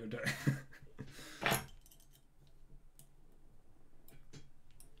idea what you're doing.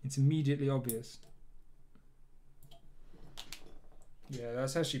 It's immediately obvious. Yeah,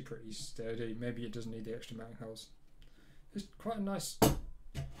 that's actually pretty sturdy. Maybe it doesn't need the extra mounting holes. It's quite a nice.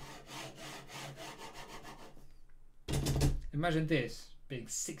 Imagine this being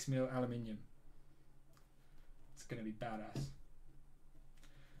 6mm aluminium. It's going to be badass.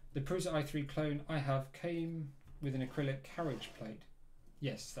 The Prusa i3 clone I have came with an acrylic carriage plate.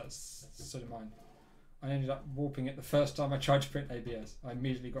 Yes, that's sort of mine. I ended up warping it the first time I tried to print ABS. I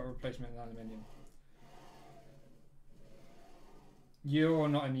immediately got a replacement in aluminium. You're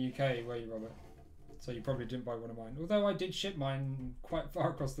not in the UK, were you, Robert? So you probably didn't buy one of mine. Although I did ship mine quite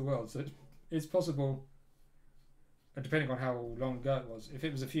far across the world, so it's possible, depending on how long ago it was. If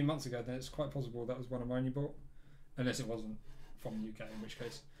it was a few months ago, then it's quite possible that was one of mine you bought. Unless it wasn't from the UK, in which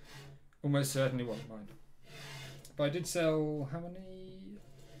case almost certainly wasn't mine. But I did sell, how many?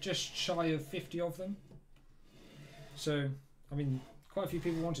 Just shy of 50 of them. So, I mean, quite a few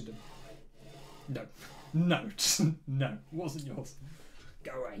people wanted them. No. No. No. Wasn't yours.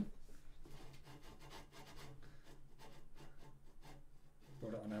 Go away.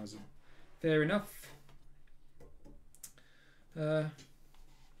 Bought it on Amazon. Fair enough.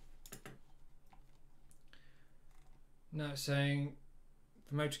 Now it's saying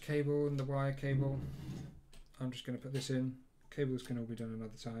the motor cable and the wire cable. I'm just going to put this in. Cables can all be done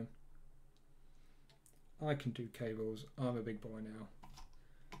another time. I can do cables. I'm a big boy now.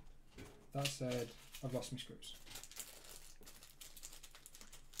 That said, I've lost my screws.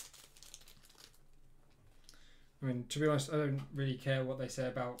 I mean, to be honest, I don't really care what they say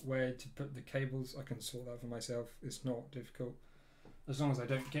about where to put the cables. I can sort that for myself. It's not difficult. As long as I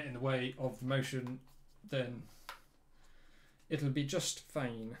don't get in the way of the motion, then it'll be just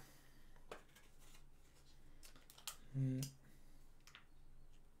fine.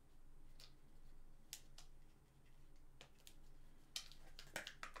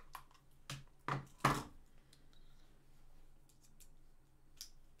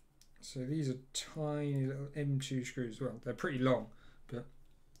 So these are tiny little M2 screws. Well, they're pretty long, but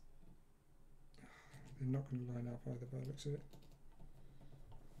they're not going to line up either by the looks of it.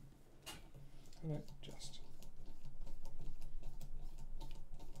 No, just.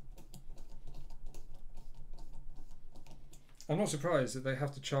 I'm not surprised that they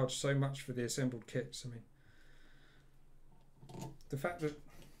have to charge so much for the assembled kits. I mean, the fact that it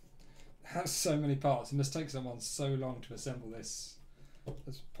has so many parts and must take someone so long to assemble this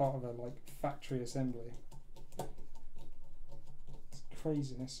as part of a like factory assembly. It's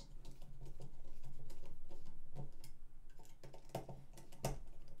craziness.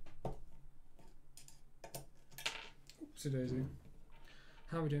 Oopsie daisy.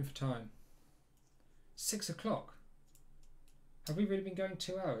 How are we doing for time? 6 o'clock. Have we really been going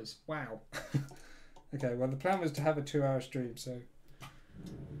 2 hours? Wow. Okay, well the plan was to have a 2-hour stream, so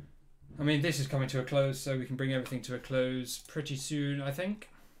I mean this is coming to a close, so we can bring everything to a close pretty soon, I think.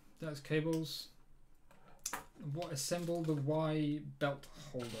 That's cables. What assemble the Y belt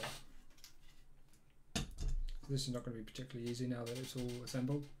holder? This is not going to be particularly easy now that it's all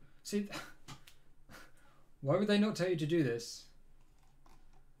assembled. See, why would they not tell you to do this?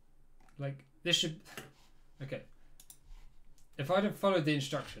 Like, this should... Okay. If I'd have followed the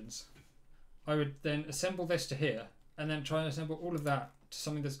instructions, I would then assemble this to here, and then try and assemble all of that to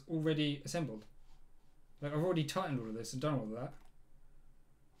something that's already assembled. Like, I've already tightened all of this and done all of that.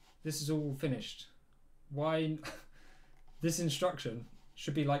 This is all finished. Why... This instruction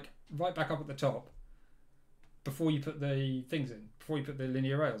should be, like, right back up at the top before you put the things in, before you put the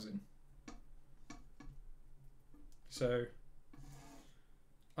linear rails in. So,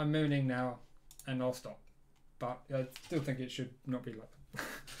 I'm moaning now, and I'll stop. But I still think it should not be like that.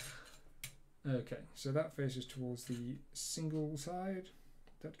 Okay, so that faces towards the single side.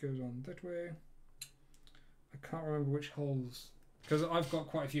 That goes on that way. I can't remember which holes, because I've got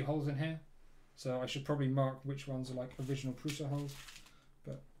quite a few holes in here. So I should probably mark which ones are like original Prusa holes.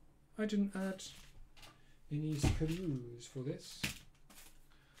 But I didn't add any screws for this.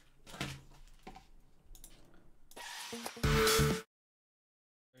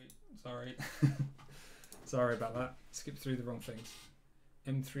 Sorry. Sorry about that. Skipped through the wrong things.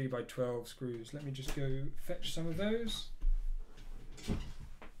 M3 by 12 screws. Let me just go fetch some of those.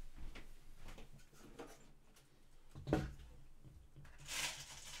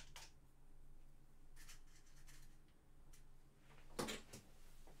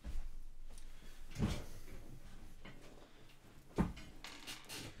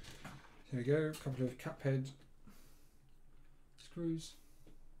 Here we go, a couple of cap head screws.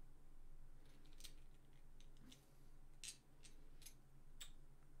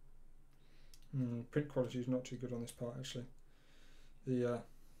 Print quality is not too good on this part actually. The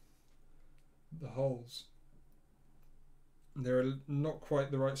holes, they're not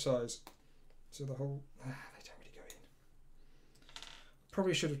quite the right size, so the hole, they don't really go in.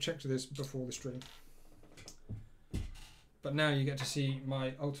 Probably should have checked this before the stream. But now you get to see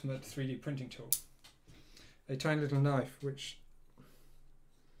my ultimate 3D printing tool. A tiny little knife which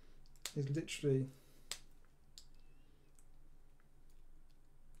is literally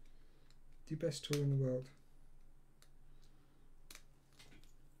the best tool in the world.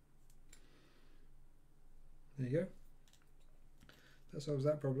 There you go. That solves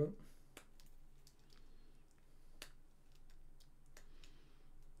that problem.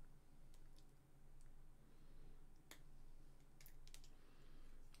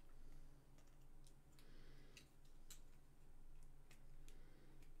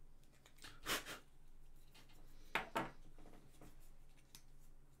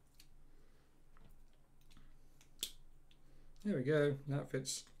 There we go, that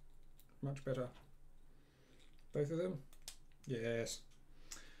fits much better. Both of them? Yes.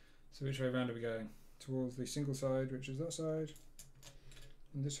 So which way around are we going? Towards the single side, which is that side.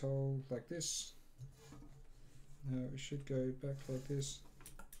 And this hole like this. Now it should go back like this.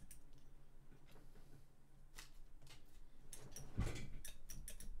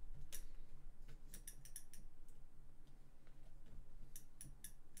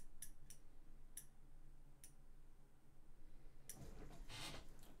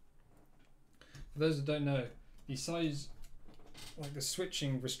 For those that don't know, the size, like the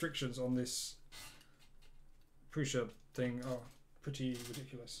switching restrictions on this Prusa thing are pretty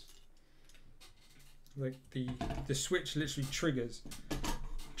ridiculous. Like the switch literally triggers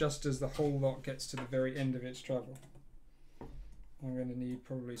just as the whole lot gets to the very end of its travel. I'm going to need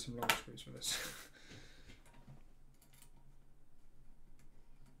probably some long screws for this.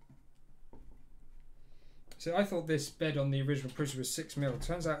 So I thought this bed on the original Prusa was 6mm.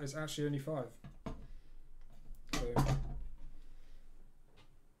 Turns out it's actually only 5. So,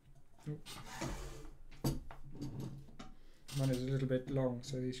 mine is a little bit long,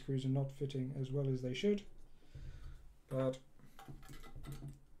 so these screws are not fitting as well as they should. But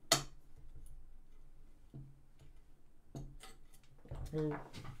Oh.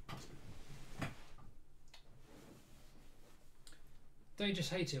 Don't you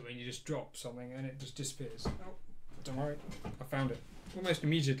just hate it when you just drop something and it just disappears? Oh, don't worry, I found it almost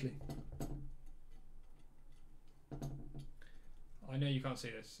immediately. I know you can't see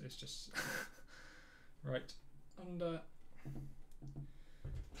this, it's just right under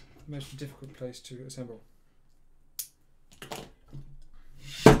the most difficult place to assemble.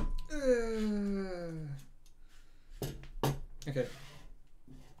 Okay.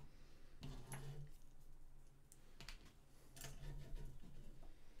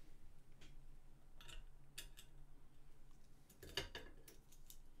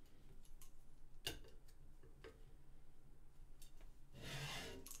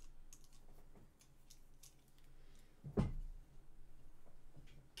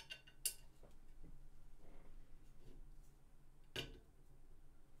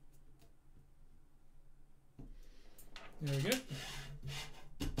 There we go.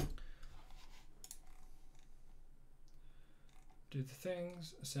 Do the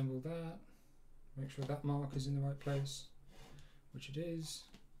things, assemble that, make sure that mark is in the right place, which it is.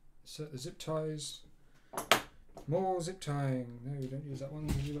 Insert the zip ties. More zip tying. No, we don't use that one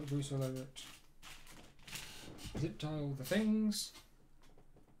because you've got Prusa all over it. Zip tie all the things.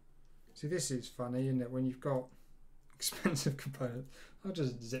 See, this is funny, isn't it? When you've got expensive components, I'll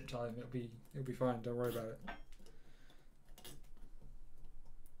just zip tie them. It'll be fine. Don't worry about it.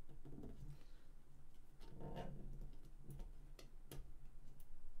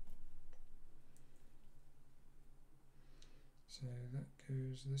 So that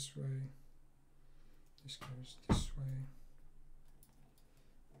goes this way, this goes this way.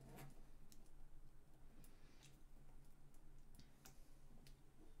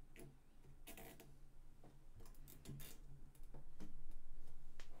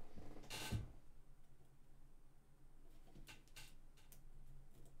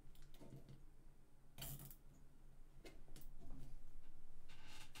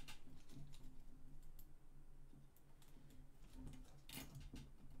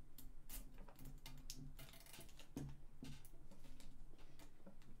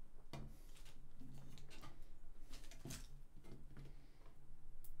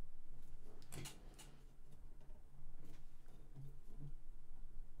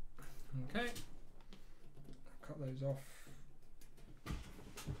 Okay, cut those off.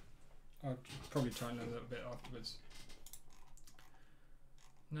 I'll probably tighten a little bit afterwards.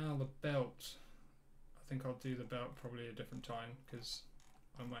 Now the belt. I think I'll do the belt probably a different time because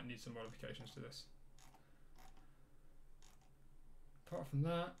I might need some modifications to this. Apart from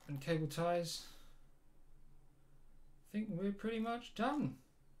that and cable ties, I think we're pretty much done.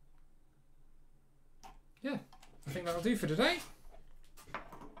 Yeah, I think that'll do for today.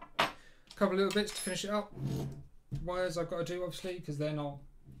 Couple little bits to finish it up. Wires I've got to do obviously because they're not.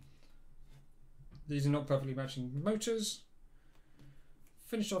 These are not perfectly matching motors.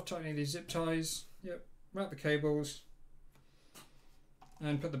 Finish off tightening these zip ties. Yep. Wrap the cables.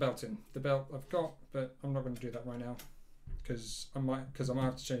 And put the belt in. The belt I've got, but I'm not going to do that right now because I might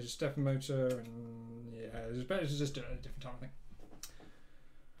have to change the stepper motor and yeah, it's better to just do it at a different time I think.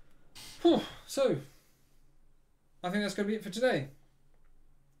 Whew. So I think that's going to be it for today.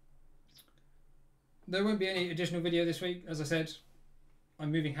 There won't be any additional video this week, as I said.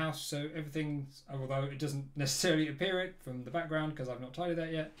 I'm moving house, so everything's, although it doesn't necessarily appear it from the background because I've not tidied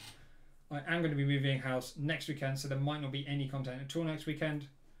that yet, I am going to be moving house next weekend, so there might not be any content at all next weekend.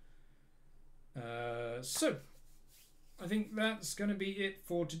 So, I think that's going to be it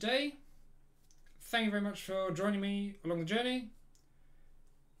for today. Thank you very much for joining me along the journey,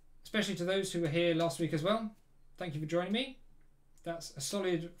 especially to those who were here last week as well. Thank you for joining me. That's a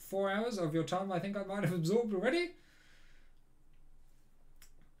solid 4 hours of your time I think I might have absorbed already.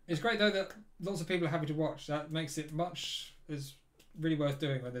 It's great though that lots of people are happy to watch. That makes it is really worth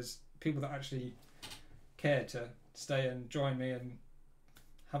doing when there's people that actually care to stay and join me and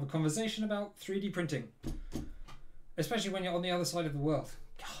have a conversation about 3D printing. Especially when you're on the other side of the world.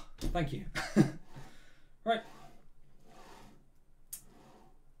 Thank you. Right.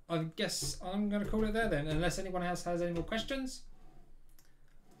 I guess I'm going to call it there then, unless anyone else has any more questions.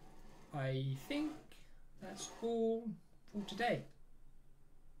 I think that's all for today.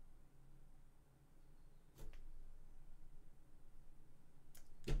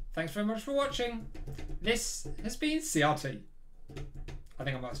 Thanks very much for watching. This has been CRT. I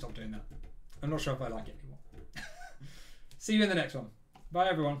think I might stop doing that. I'm not sure if I like it anymore. See you in the next one. Bye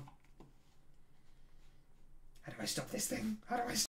everyone. How do I stop this thing? How do I stop?